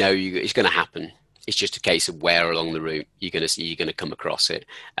already know it's going to happen. It's just a case of where along the route you're going to come across it.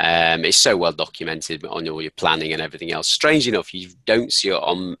 It's so well documented on all your planning and everything else. Strange enough, you don't see it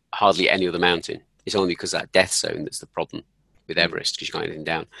on hardly any other mountain. It's only because that death zone that's the problem with Everest, because you can't get anything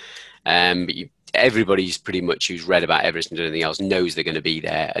down. But everybody's pretty much who's read about Everest and anything else knows they're going to be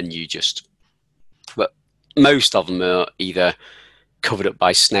there, and but most of them are either covered up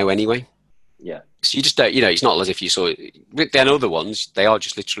by snow anyway. Yeah. So you just don't, it's not as if you saw it. Then other ones, they are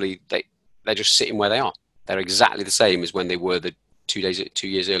just literally, they're just sitting where they are. They're exactly the same as when they were the 2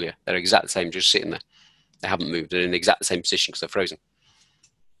 years earlier. They're exactly the same, just sitting there. They haven't moved. They're in the exact same position because they're frozen.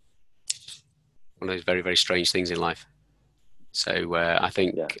 One of those very, very strange things in life. So I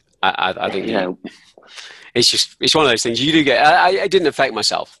think I think it's one of those things you do get. I didn't affect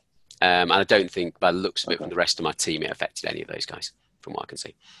myself, and I don't think by the looks of it from the rest of my team it affected any of those guys, from what I can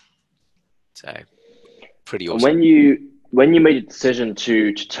see. So pretty awesome. When you made a decision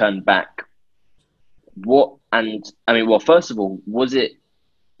to turn back, first of all, was it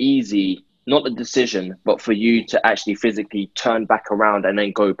easy? Not the decision, but for you to actually physically turn back around and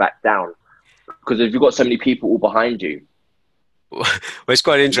then go back down, because if you've got so many people all behind you. Well, it's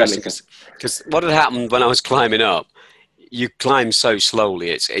quite interesting because what had happened when I was climbing up, you climb so slowly.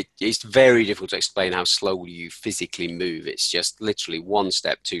 It's very difficult to explain how slowly you physically move. It's just literally 1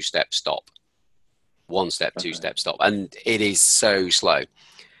 step, 2 step, stop. 1 step, 2 step, stop. And it is so slow.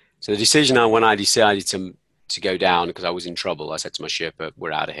 So the decision when I decided to go down, because I was in trouble, I said to my Sherpa,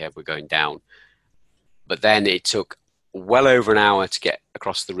 we're out of here, we're going down. But then it took well over an hour to get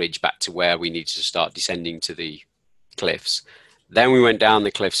across the ridge back to where we needed to start descending to the cliffs. Then we went down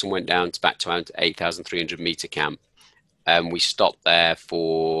the cliffs and went back to our 8,300 meter camp. We stopped there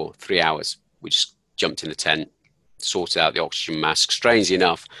for 3 hours. We just jumped in the tent, sorted out the oxygen mask. Strangely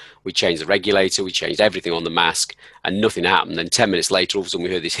enough, we changed the regulator, we changed everything on the mask, and nothing happened. Then 10 minutes later, all of a sudden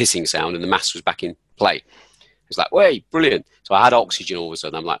we heard this hissing sound and the mask was back in play. It's like, wait, brilliant. So I had oxygen all of a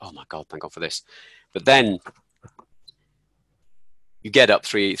sudden. I'm like, oh my God, thank God for this. But then you get up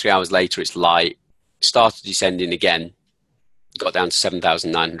 3 hours later, it's light, started descending again, got down to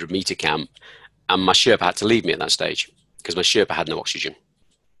 7,900 meter camp, and my Sherpa had to leave me at that stage because my Sherpa had no oxygen.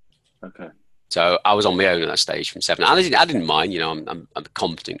 Okay. So I was on my own at that stage from 7. I didn't mind, I'm a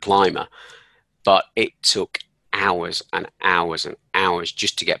competent climber, but it took hours and hours and hours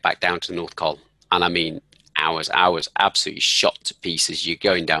just to get back down to the North Col. And I mean, hours, absolutely shot to pieces. You're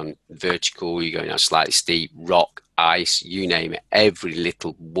going down vertical, you're going down slightly steep, rock, ice, you name it. Every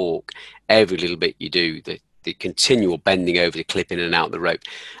little walk, every little bit you do, the continual bending over to clip in and out of the rope.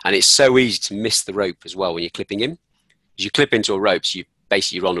 And it's so easy to miss the rope as well when you're clipping in. As you clip into a rope, so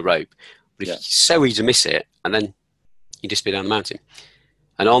you're on a rope. But it's so easy to miss it, and then you disappear down the mountain.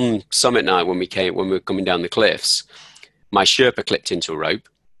 And on summit night, when we were coming down the cliffs, My Sherpa clipped into a rope,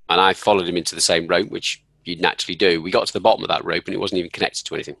 and I followed him into the same rope, which you'd naturally do. We got to the bottom of that rope, and it wasn't even connected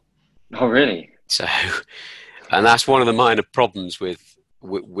to anything. Oh, really? So, and that's one of the minor problems with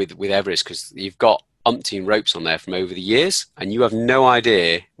Everest, because you've got umpteen ropes on there from over the years, and you have no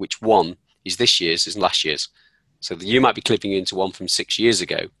idea which one is this year's and last year's. So you might be clipping into one from 6 years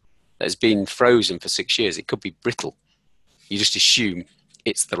ago that has been frozen for 6 years. It could be brittle. You just assume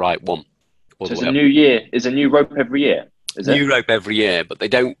it's the right one. So it's a new year. Is a new rope every year? New rope every year, but they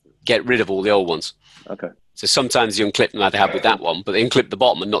don't get rid of all the old ones. Okay. So sometimes you unclip them like they have with that one, but they unclip the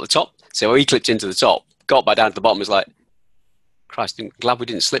bottom and not the top. So he clipped into the top, got back down to the bottom, was like, Christ, I'm glad we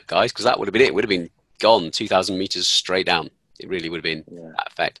didn't slip, guys, because that would have been it. It would have been gone 2,000 meters straight down. It really would have been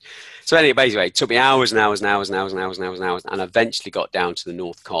that effect. So anyway, basically, it took me hours and hours and hours and hours and hours and hours and hours, and I eventually got down to the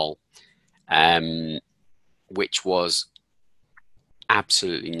North Col, which was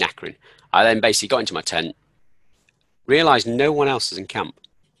absolutely knackering. I then basically got into my tent, realised no one else was in camp.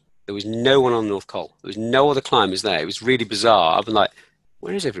 There was no one on the North Col. There was no other climbers there. It was really bizarre. I've been like,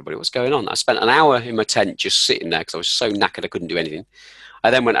 where is everybody? What's going on? I spent an hour in my tent just sitting there because I was so knackered I couldn't do anything. I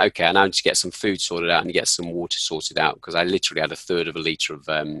then went, okay, I now need to get some food sorted out and get some water sorted out, because I literally had a third of a litre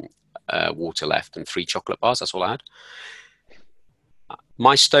of water left and 3 chocolate bars. That's all I had.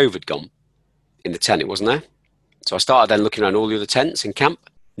 My stove had gone in the tent. It wasn't there. So I started then looking around all the other tents in camp.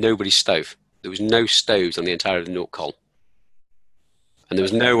 Nobody's stove. There was no stoves on the entire of the North Col. And there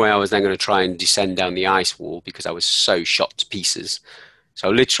was no way I was then going to try and descend down the ice wall because I was so shot to pieces. So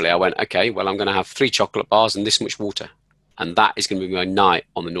literally I went, okay, well, I'm going to have 3 chocolate bars and this much water. And that is going to be my night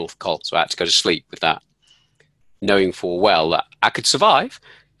on the North Col. So I had to go to sleep with that, knowing full well that I could survive,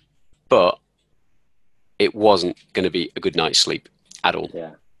 but it wasn't going to be a good night's sleep at all.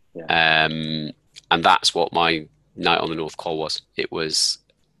 Yeah. And that's what my night on the North Col was. It was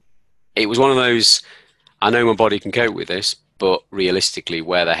one of those, I know my body can cope with this, but realistically,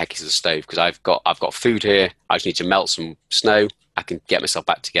 where the heck is the stove? Because I've got food here. I just need to melt some snow. I can get myself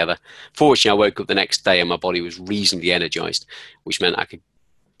back together. Fortunately, I woke up the next day and my body was reasonably energized, which meant I could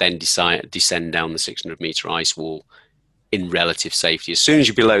then descend down the 600-meter ice wall in relative safety. As soon as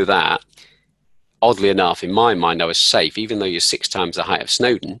you're below that, oddly enough, in my mind, I was safe. Even though you're 6 times the height of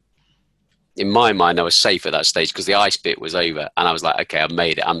Snowdon, in my mind, I was safe at that stage because the ice bit was over. And I was like, okay, I've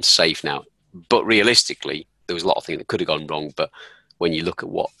made it. I'm safe now. But realistically, there was a lot of things that could have gone wrong. But when you look at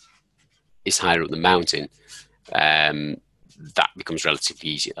what is higher up the mountain, that becomes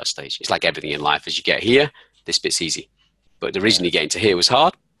relatively easy at that stage. It's like everything in life. As you get here, this bit's easy. But originally getting to here was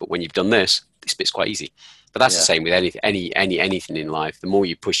hard. But when you've done this bit's quite easy. But that's the same with anything in life. The more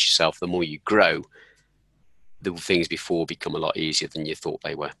you push yourself, the more you grow, the things before become a lot easier than you thought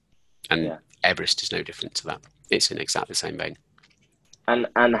they were. And Everest is no different to that. It's in exactly the same vein.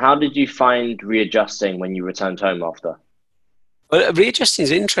 And how did you find readjusting when you returned home after? Well, readjusting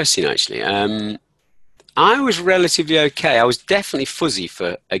is interesting, actually. I was relatively okay. I was definitely fuzzy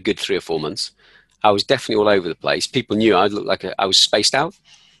for a good 3 or 4 months. I was definitely all over the place. People knew I looked like I was spaced out.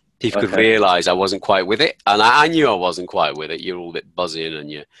 People could realise I wasn't quite with it, and I knew I wasn't quite with it. You're all a bit buzzing,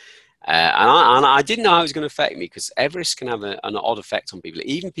 and you. And I didn't know how it was going to affect me, because Everest can have an odd effect on people.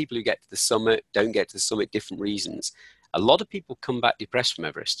 Even people who get to the summit don't get to the summit, different reasons. A lot of people come back depressed from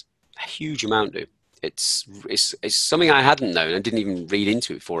Everest. A huge amount do. It's something I hadn't known. I didn't even read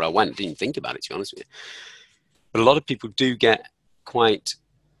into it before I went. I didn't think about it, to be honest with you. But a lot of people do get quite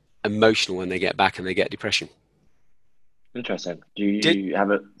emotional when they get back and they get depression. Interesting. Do you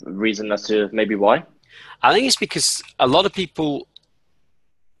have a reason as to maybe why? I think it's because a lot of people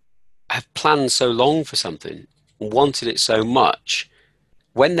have planned so long for something, wanted it so much.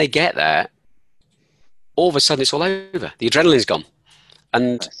 When they get there, all of a sudden it's all over. The adrenaline's gone.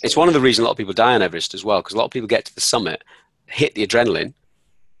 And it's one of the reasons a lot of people die on Everest as well, because a lot of people get to the summit, hit the adrenaline,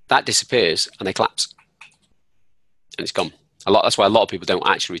 that disappears, and they collapse. And it's gone. That's why a lot of people don't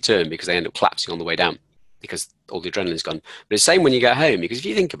actually return, because they end up collapsing on the way down, because all the adrenaline's gone. But it's the same when you get home, because if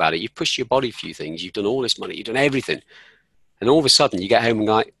you think about it, you've pushed your body a few things, you've done all this money, you've done everything. And all of a sudden you get home and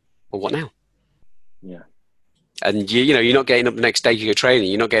go like, well, what now? Yeah. And you're not getting up the next day to go training,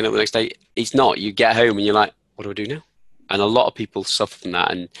 you're not getting up the next day. It's not. You get home and you're like, what do I do now? And a lot of people suffer from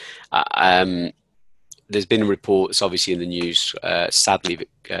that. And there's been reports, obviously, in the news. Sadly,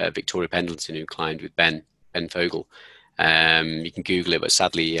 Victoria Pendleton, who climbed with Ben Fogle, you can Google it, but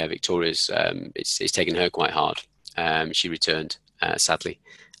sadly, Victoria's it's taken her quite hard. She returned, sadly.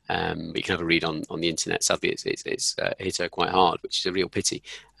 But you can have a read on the internet. Sadly, it's hit her quite hard, which is a real pity.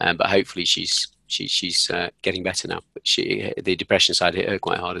 But hopefully, she's getting better now. But the depression side hit her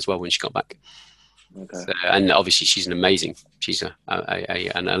quite hard as well when she got back. Okay. So, and obviously she's an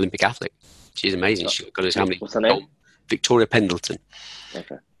Olympic athlete. She's amazing. She's got how many? What's her name? Victoria Pendleton.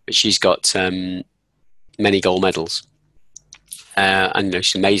 Okay. But she's got many gold medals. And you know,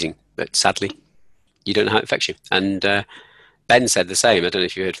 she's amazing, but sadly, you don't know how it affects you. And Ben said the same. I don't know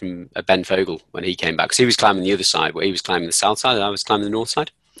if you heard from Ben Fogel when he came back, because he was climbing the other side, where he was climbing the south side and I was climbing the north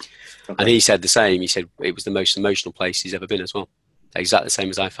side. Okay. And he said the same. He said it was the most emotional place he's ever been as well. Exactly the same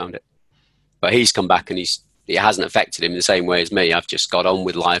as I found it. But he's come back and it hasn't affected him the same way as me. I've just got on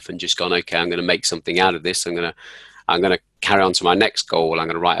with life and just gone, okay, I'm going to make something out of this. I'm going to carry on to my next goal. I'm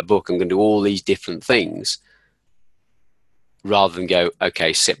going to write a book. I'm going to do all these different things rather than go,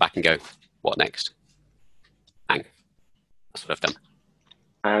 okay, sit back and go, what next? Bang. That's what I've done.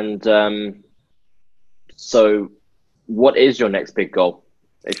 And so what is your next big goal?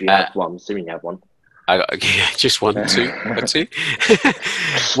 If you have one, I'm assuming you have one. I got just one, two.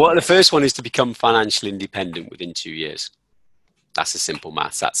 Well, the first one is to become financially independent within 2 years. That's the simple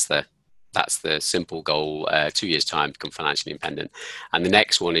maths. That's the simple goal. 2 years' time, become financially independent. And the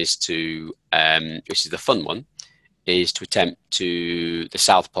next one is to, which is the fun one, is to attempt to the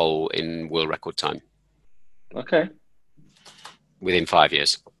South Pole in world record time. Okay. Within 5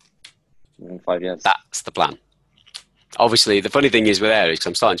 years. Within 5 years. That's the plan. Obviously, the funny thing is with Air is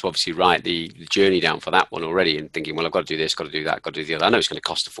I'm starting to obviously write the journey down for that one already and thinking, well, I've got to do this, got to do that, got to do the other. I know it's going to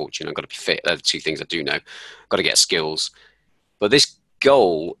cost a fortune. I've got to be fit. They're the two things I do know. Got to get skills. But this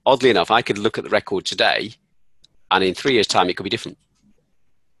goal, oddly enough, I could look at the record today and in 3 years' time, it could be different.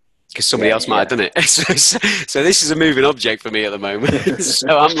 Because somebody else might have done it. So this is a moving object for me at the moment.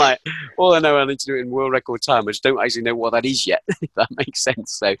 So I'm like, all I know I need to do it in world record time. I just don't actually know what that is yet, if that makes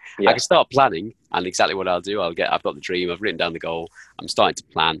sense. So I can start planning, and exactly what I'll do, I've got the dream, I've written down the goal, I'm starting to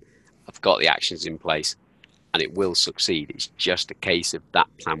plan, I've got the actions in place, and it will succeed. It's just a case of that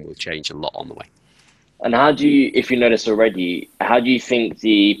plan will change a lot on the way. And how do you, if you notice already, how do you think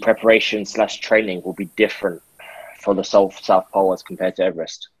the preparation / training will be different for the South Pole as compared to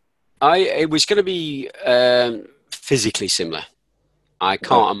Everest? It was going to be physically similar. I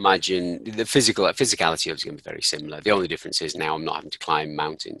can't imagine the physicality is going to be very similar. The only difference is now I'm not having to climb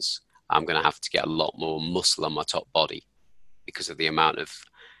mountains. I'm going to have to get a lot more muscle on my top body because of the amount of,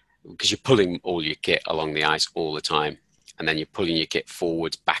 because you're pulling all your kit along the ice all the time. And then you're pulling your kit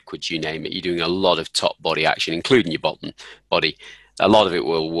forwards, backwards, you name it. You're doing a lot of top body action, including your bottom body. A lot of it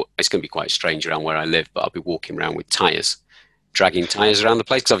it's going to be quite strange around where I live, but I'll be walking around with tires. Dragging tires around the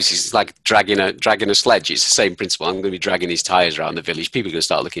place, because obviously it's like dragging a sledge. It's the same principle. I'm going to be dragging these tires around the village. People are going to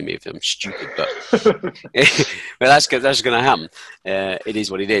start looking at me if I'm stupid, but well, that's going to happen. It is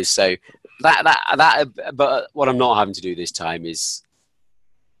what it is. So but what I'm not having to do this time is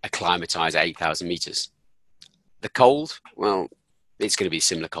acclimatise at 8,000 meters. The cold, well, it's going to be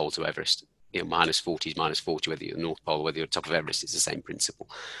similar cold to Everest. You know, -40 is -40, whether you're at the North Pole, whether you're at the top of Everest, it's the same principle.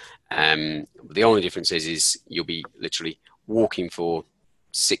 The only difference is you'll be literally walking for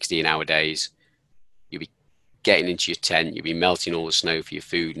 16-hour days. You'll be getting into your tent. You'll be melting all the snow for your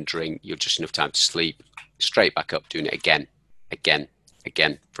food and drink. You'll just enough time to sleep. Straight back up, doing it again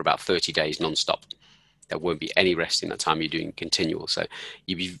for about 30 days non-stop. There won't be any rest in that time. You're doing continual. So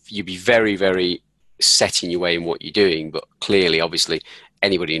you'll be very, very set in your way in what you're doing. But clearly, obviously,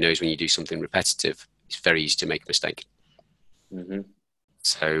 anybody who knows when you do something repetitive, it's very easy to make a mistake. Mm-hmm.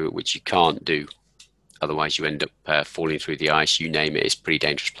 So, which you can't do. Otherwise, you end up falling through the ice. You name it. It's a pretty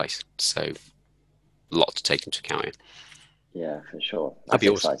dangerous place. So, a lot to take into account here. Yeah, for sure. That'll be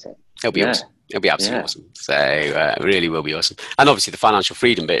awesome. It'll be awesome. It'll be absolutely awesome. So, it really will be awesome. And obviously, the financial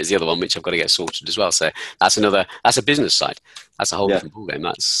freedom bit is the other one, which I've got to get sorted as well. So, that's a business side. That's a whole different ballgame.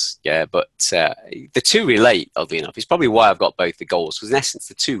 But the two relate, oddly enough. It's probably why I've got both the goals, because in essence,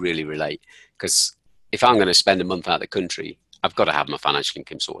 the two really relate. Because if I'm going to spend a month out of the country, I've got to have my financial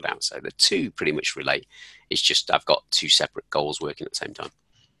income sorted out. So the two pretty much relate. It's just I've got two separate goals working at the same time.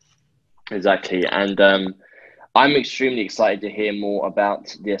 Exactly. And I'm extremely excited to hear more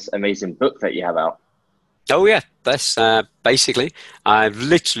about this amazing book that you have out. Oh, yeah. That's basically, I've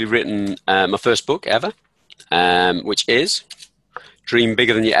literally written my first book ever, which is Dream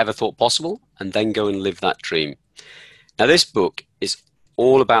Bigger Than You Ever Thought Possible, and Then Go and Live That Dream. Now, this book is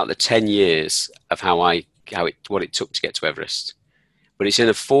all about the 10 years of what it took to get to Everest. But it's in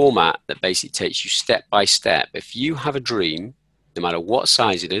a format that basically takes you step by step. If you have a dream, no matter what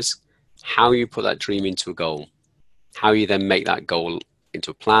size it is, how you put that dream into a goal, how you then make that goal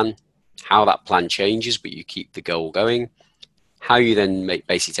into a plan, how that plan changes, but you keep the goal going, how you then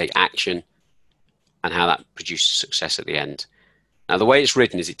basically take action, and how that produces success at the end. Now, the way it's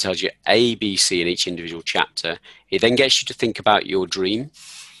written is it tells you A, B, C in each individual chapter. It then gets you to think about your dream.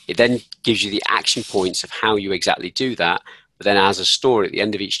 It then gives you the action points of how you exactly do that, but then has a story at the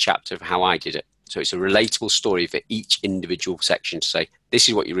end of each chapter of how I did it. So it's a relatable story for each individual section to say, this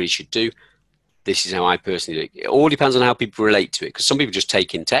is what you really should do. This is how I personally do it. It all depends on how people relate to it, because some people just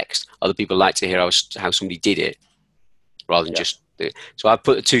take in text. Other people like to hear how somebody did it rather than just do it. So I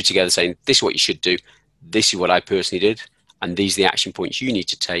put the two together saying, this is what you should do. This is what I personally did. And these are the action points you need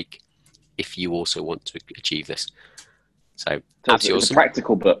to take if you also want to achieve this. So absolutely it's a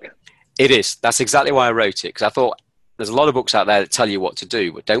practical book. It is. That's exactly why I wrote it, because I thought there's a lot of books out there that tell you what to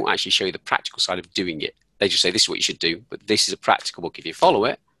do, but don't actually show you the practical side of doing it. They just say, this is what you should do, but this is a practical book. If you follow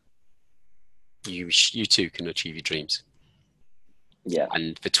it, you too can achieve your dreams. Yeah.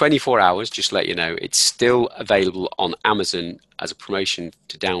 And for 24 hours, just to let you know, it's still available on Amazon as a promotion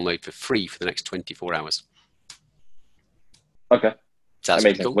to download for free for the next 24 hours. Okay. So that's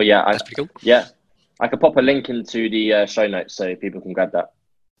amazing. Cool. Well, yeah, that's pretty cool. Yeah, I could pop a link into the show notes so people can grab that.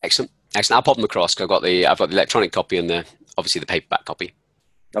 Excellent. I'll pop them across. I've got the electronic copy and obviously the paperback copy.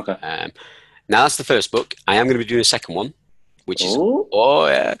 Okay. Now that's the first book. I am going to be doing a second one, which is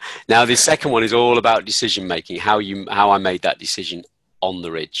yeah. Now the second one is all about decision making. How I made that decision on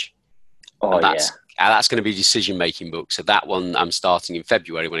the ridge. That's going to be a decision making book. So that one I'm starting in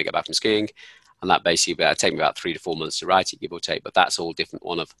February when I get back from skiing, and that basically it'll take me about 3 to 4 months to write it, give or take. But that's all different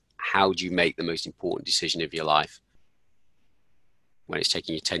one of how do you make the most important decision of your life. When it's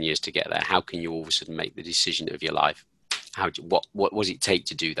taking you 10 years to get there, how can you all of a sudden make the decision of your life? What does it take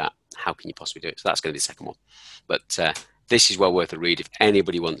to do that? How can you possibly do it? So that's going to be the second one. But this is well worth a read. If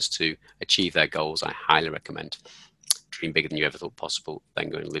anybody wants to achieve their goals, I highly recommend. Dream bigger than you ever thought possible, then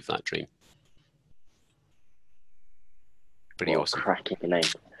go and live that dream. Pretty awesome. Cracking name.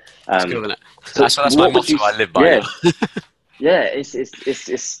 It's good, isn't it? That's my motto I live by. Yeah,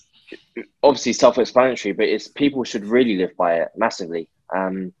 it's obviously self-explanatory, but people should really live by it massively.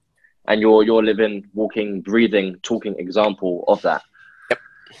 And you're living, walking, breathing, talking example of that. Yep.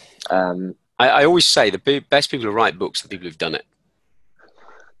 I always say the best people who write books are the people who've done it.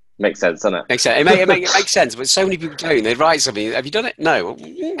 Makes sense, doesn't it? Makes sense. It makes sense, but so many people don't. They write something. Have you done it? No.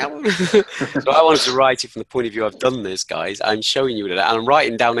 So I wanted to write it from the point of view, I've done this, guys. I'm showing you it, and I'm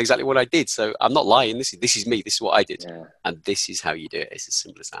writing down exactly what I did. So I'm not lying. This is me. This is what I did, and this is how you do it. It's as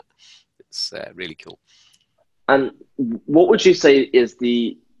simple as that. It's really cool. And what would you say is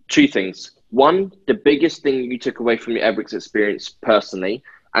the two things? One, the biggest thing you took away from your Everest experience personally,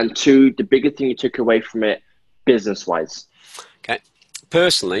 and two, the biggest thing you took away from it business-wise. Okay.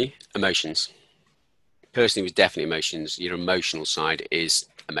 Personally, emotions. Personally, was definitely emotions. Your emotional side is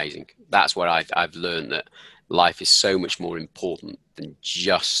amazing. That's where I've learned that life is so much more important than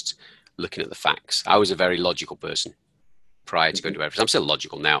just looking at the facts. I was a very logical person prior to going to Everest. I'm still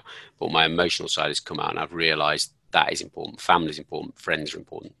logical now, but my emotional side has come out, and I've realized that is important. Family is important. Friends are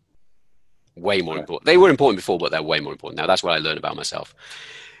important. Way more important. They were important before, but they're way more important now. That's what I learned about myself.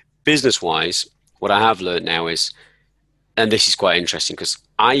 Business-wise, what I have learned now is, and this is quite interesting, because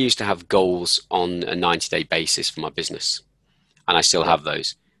I used to have goals on a 90-day basis for my business, and I still have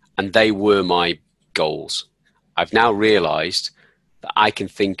those, and they were my goals. I've now realized that I can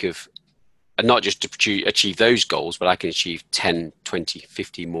think of, and not just to achieve those goals, but I can achieve 10, 20,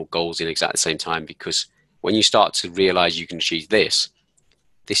 50 more goals in exactly the same time, because when you start to realize you can achieve this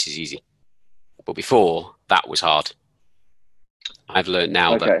is easy. But before, that was hard. I've learned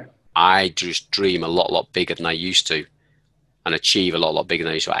now that I just dream a lot bigger than I used to, and achieve a lot bigger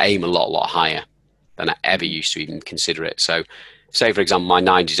than I used to. I aim a lot higher than I ever used to even consider it. So say, for example, my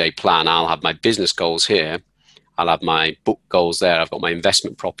 90-day plan, I'll have my business goals here. I'll have my book goals there. I've got my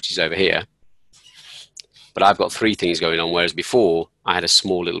investment properties over here. But I've got 3 things going on, whereas before I had a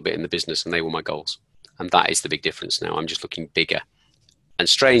small little bit in the business and they were my goals. And that is the big difference now. I'm just looking bigger. And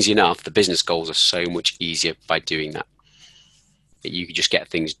strangely enough, the business goals are so much easier by doing that. You can just get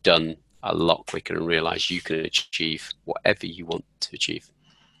things done a lot quicker and realize you can achieve whatever you want to achieve.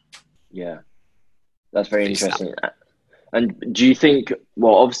 Yeah, that's very interesting. And do you think,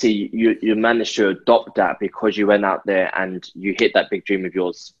 well, obviously you managed to adopt that because you went out there and you hit that big dream of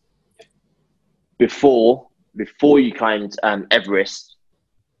yours before you climbed Everest,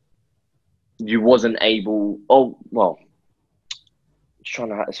 you wasn't able, just trying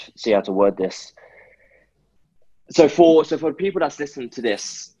to see how to word this. So for people that's listening to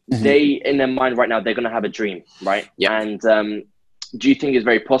this, they, in their mind right now, they're going to have a dream, right? Yeah. And do you think it's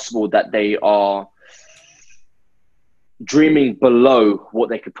very possible that they are dreaming below what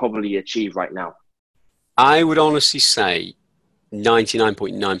they could probably achieve right now? I would honestly say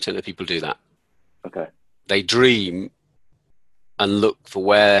 99.9% of people do that. Okay. They dream and look for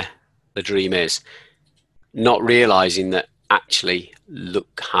where the dream is, not realizing that actually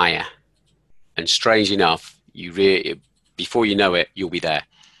look higher. And strange enough, before you know it, you'll be there.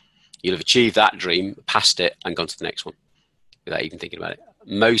 You'll have achieved that dream, passed it, and gone to the next one without even thinking about it.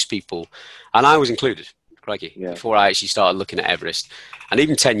 Most people, and I was included, crikey, before I actually started looking at Everest, and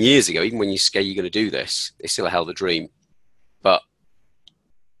even 10 years ago, even when you say you're going to do this, it's still a hell of a dream. But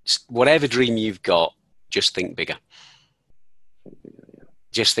whatever dream you've got, just think bigger.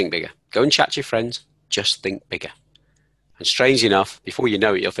 Just think bigger. Go and chat to your friends. Just think bigger. And strangely enough, before you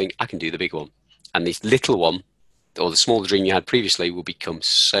know it, you'll think, I can do the big one. And this little one, or the smaller dream you had previously, will become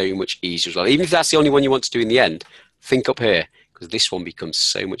so much easier as well. Even if that's the only one you want to do in the end, think up here, because this one becomes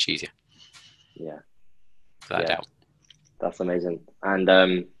so much easier. Yeah. Without doubt. That's amazing. And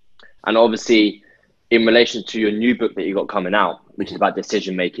obviously, in relation to your new book that you got coming out, which is about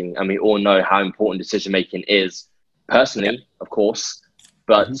decision making, and we all know how important decision making is personally, of course,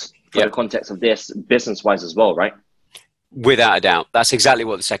 but for the context of this, business wise as well, right? Without a doubt. That's exactly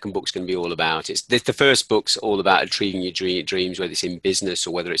what the second book's going to be all about. It's the first book's all about achieving your dreams, whether it's in business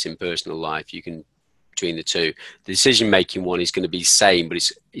or whether it's in personal life. You can between the two. The decision-making one is going to be the same, but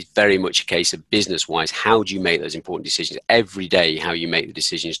it's very much a case of business-wise. How do you make those important decisions every day? How you make the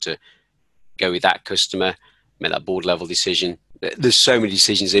decisions to go with that customer, make that board-level decision. There's so many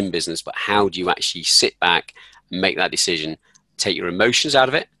decisions in business, but how do you actually sit back and make that decision, take your emotions out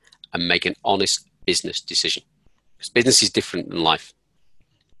of it, and make an honest business decision? Because business is different than life.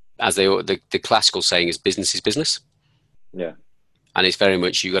 As the classical saying is business. Yeah. And it's very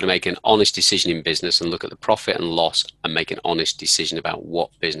much, you've got to make an honest decision in business and look at the profit and loss and make an honest decision about what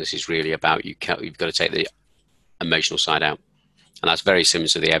business is really about. You've got to take the emotional side out. And that's very similar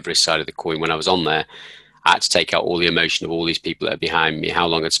to the Everest side of the coin. When I was on there, I had to take out all the emotion of all these people that are behind me, how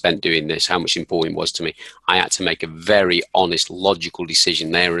long I'd spent doing this, how much important it was to me. I had to make a very honest, logical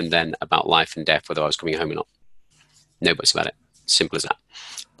decision there and then about life and death, whether I was coming home or not. No buts about it. Simple as that.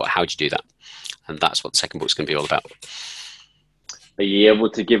 But how do you do that? And that's what the second book's going to be all about. Are you able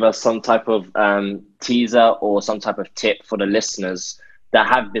to give us some type of teaser or some type of tip for the listeners that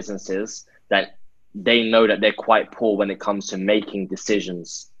have businesses that they know that they're quite poor when it comes to making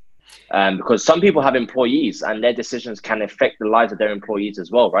decisions? Because some people have employees and their decisions can affect the lives of their employees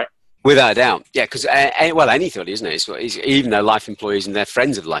as well, right? Without a doubt. Yeah, because, well, anything, isn't it? It's even their life employees and their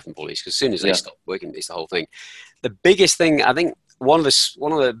friends of life employees, because as soon as they stop working, it's the whole thing. The biggest thing, I think, one of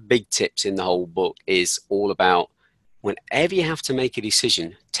the big tips in the whole book is all about, whenever you have to make a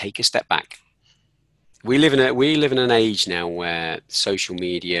decision, take a step back. We live in an age now where social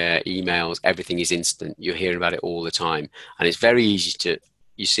media, emails, everything is instant. You're hearing about it all the time. And it's very easy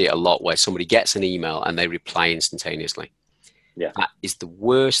you see it a lot where somebody gets an email and they reply instantaneously. Yeah. That is the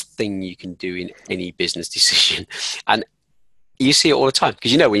worst thing you can do in any business decision. And you see it all the time.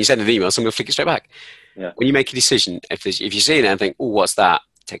 Because when you send an email, someone will flick it straight back. Yeah. When you make a decision, if you see it and think, oh, what's that?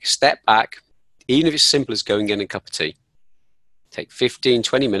 Take a step back. Even if it's simple as go and get a cup of tea, take 15,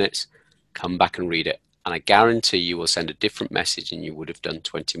 20 minutes, come back and read it. And I guarantee you will send a different message than you would have done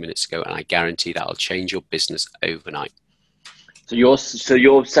 20 minutes ago. And I guarantee that'll change your business overnight. So you're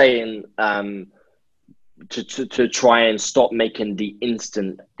saying to try and stop making the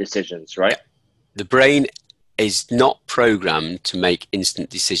instant decisions, right? Yeah. The brain is not programmed to make instant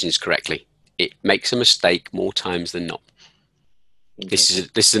decisions correctly. It makes a mistake more times than not. This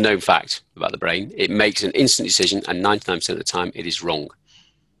is a known fact about the brain. It makes an instant decision, and 99% of the time, it is wrong.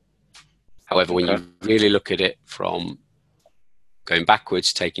 However, when you really look at it from going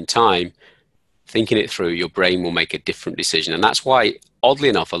backwards, taking time, thinking it through, your brain will make a different decision. And that's why, oddly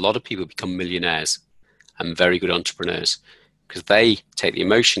enough, a lot of people become millionaires and very good entrepreneurs, because they take the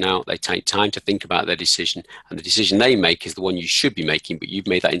emotion out, they take time to think about their decision, and the decision they make is the one you should be making, but you've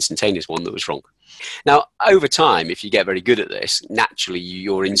made that instantaneous one that was wrong. Now, over time, if you get very good at this, naturally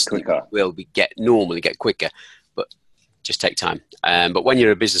your instinct will normally get quicker, but just take time. But when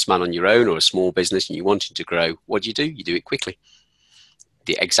you're a businessman on your own or a small business and you want it to grow, what do? You do it quickly.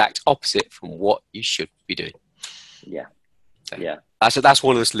 The exact opposite from what you should be doing. Yeah. So that's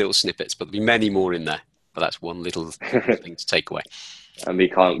one of those little snippets, but there'll be many more in there. But that's one little thing to take away. And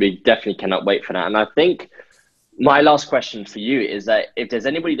we definitely cannot wait for that. And I think my last question for you is that if there's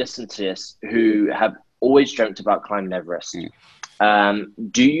anybody listening to this who have always dreamt about climbing Everest,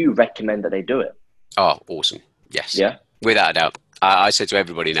 do you recommend that they do it? Oh, awesome. Yes. Yeah. Without a doubt. I say to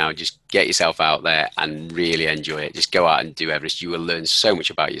everybody now, just get yourself out there and really enjoy it. Just go out and do Everest. You will learn so much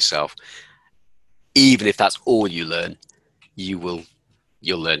about yourself. Even if that's all you learn, you'll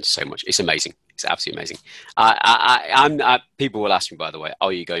learn so much. It's amazing. It's absolutely amazing. People will ask me, by the way,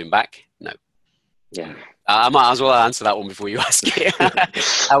 are you going back? No. Yeah. I might as well answer that one before you ask it.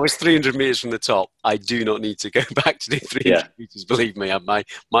 I was 300 meters from the top. I do not need to go back to do 300 meters. Believe me,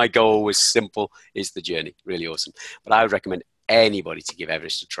 my goal was simple. Is the journey really awesome? But I would recommend anybody to give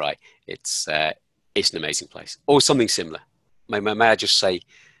Everest a try. It's an amazing place, or something similar. May I just say,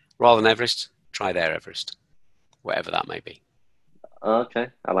 rather than Everest, try their Everest, whatever that may be. Okay,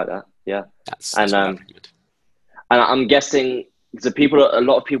 I like that. Yeah, That's and what I recommend. and I'm guessing a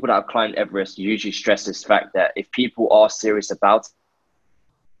lot of people that have climbed Everest usually stress this fact that if people are serious about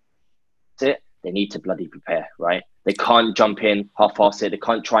it, they need to bloody prepare, right? They can't jump in half-assed it. They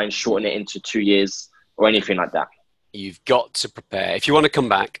can't try and shorten it into 2 years or anything like that. You've got to prepare. If you want to come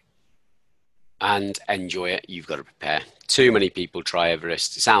back and enjoy it, you've got to prepare. Too many people try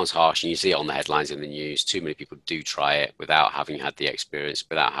Everest. It sounds harsh, and you see it on the headlines in the news. Too many people do try it without having had the experience,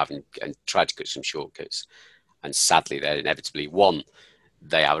 without having and tried to cut some shortcuts. And sadly, they're inevitably, one,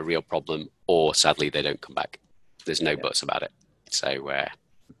 they have a real problem, or sadly, they don't come back. There's no buts about it. So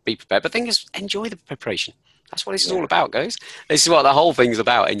be prepared. But the thing is, enjoy the preparation. That's what this is all about, guys. This is what the whole thing's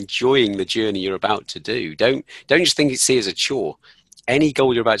about, enjoying the journey you're about to do. Don't just see it as a chore. Any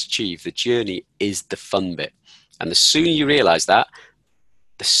goal you're about to achieve, the journey is the fun bit. And the sooner you realize that,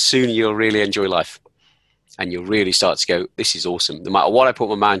 the sooner you'll really enjoy life. And you'll really start to go, this is awesome. No matter what I put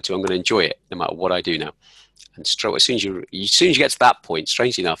my mind to, I'm going to enjoy it, no matter what I do now. And as soon as you get to that point,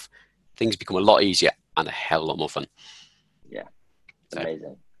 strangely enough, things become a lot easier and a hell of a lot more fun. Yeah,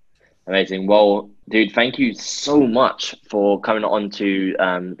 amazing. Well, dude, thank you so much for coming on to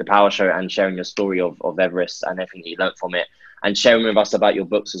the Power Show and sharing your story of Everest and everything that you learned from it, and sharing with us about your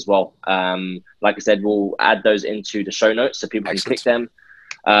books as well. Like I said, we'll add those into the show notes so people can click them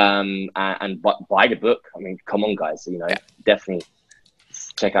and buy the book. I mean, come on, guys, definitely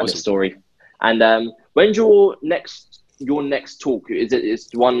check out the story. And when's your next talk?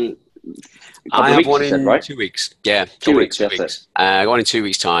 It's one? I have one in 2 weeks. Yeah, 2 weeks. I got one in 2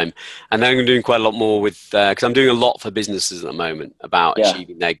 weeks' time, and then I'm doing quite a lot more with because I'm doing a lot for businesses at the moment about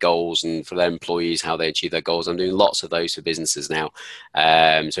achieving their goals and for their employees how they achieve their goals. I'm doing lots of those for businesses now.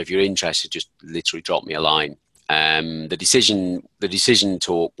 So if you're interested, just literally drop me a line. The decision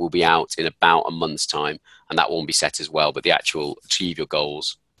talk will be out in about a month's time, and that won't be set as well. But the actual achieve your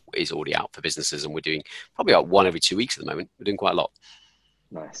goals is already out for businesses, and we're doing probably about one every 2 weeks at the moment. We're doing quite a lot.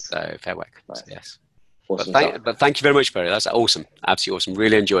 Nice. So fair work. Nice. So, yes. Awesome. But thank you very much, Perry. That's awesome. Absolutely awesome.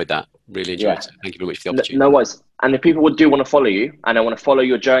 Really enjoyed that. Really enjoyed it. Thank you very much for the opportunity. No worries. And if people do want to follow you and they want to follow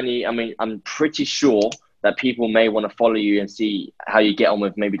your journey, I mean, I'm pretty sure that people may want to follow you and see how you get on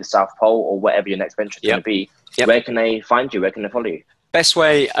with maybe the South Pole or whatever your next venture is going to be. Where can they find you? Where can they follow you? Best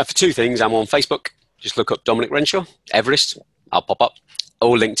way for two things. I'm on Facebook. Just look up Dominic Renshaw, Everest. I'll pop up.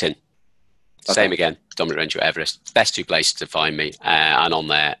 Or LinkedIn. Same again, Dominic Renshaw, Everest. Best two places to find me. And on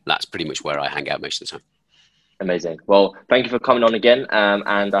there, that's pretty much where I hang out most of the time. Amazing. Well, thank you for coming on again.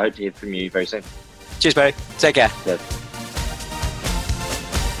 And I hope to hear from you very soon. Cheers, Barry. Take care. Good.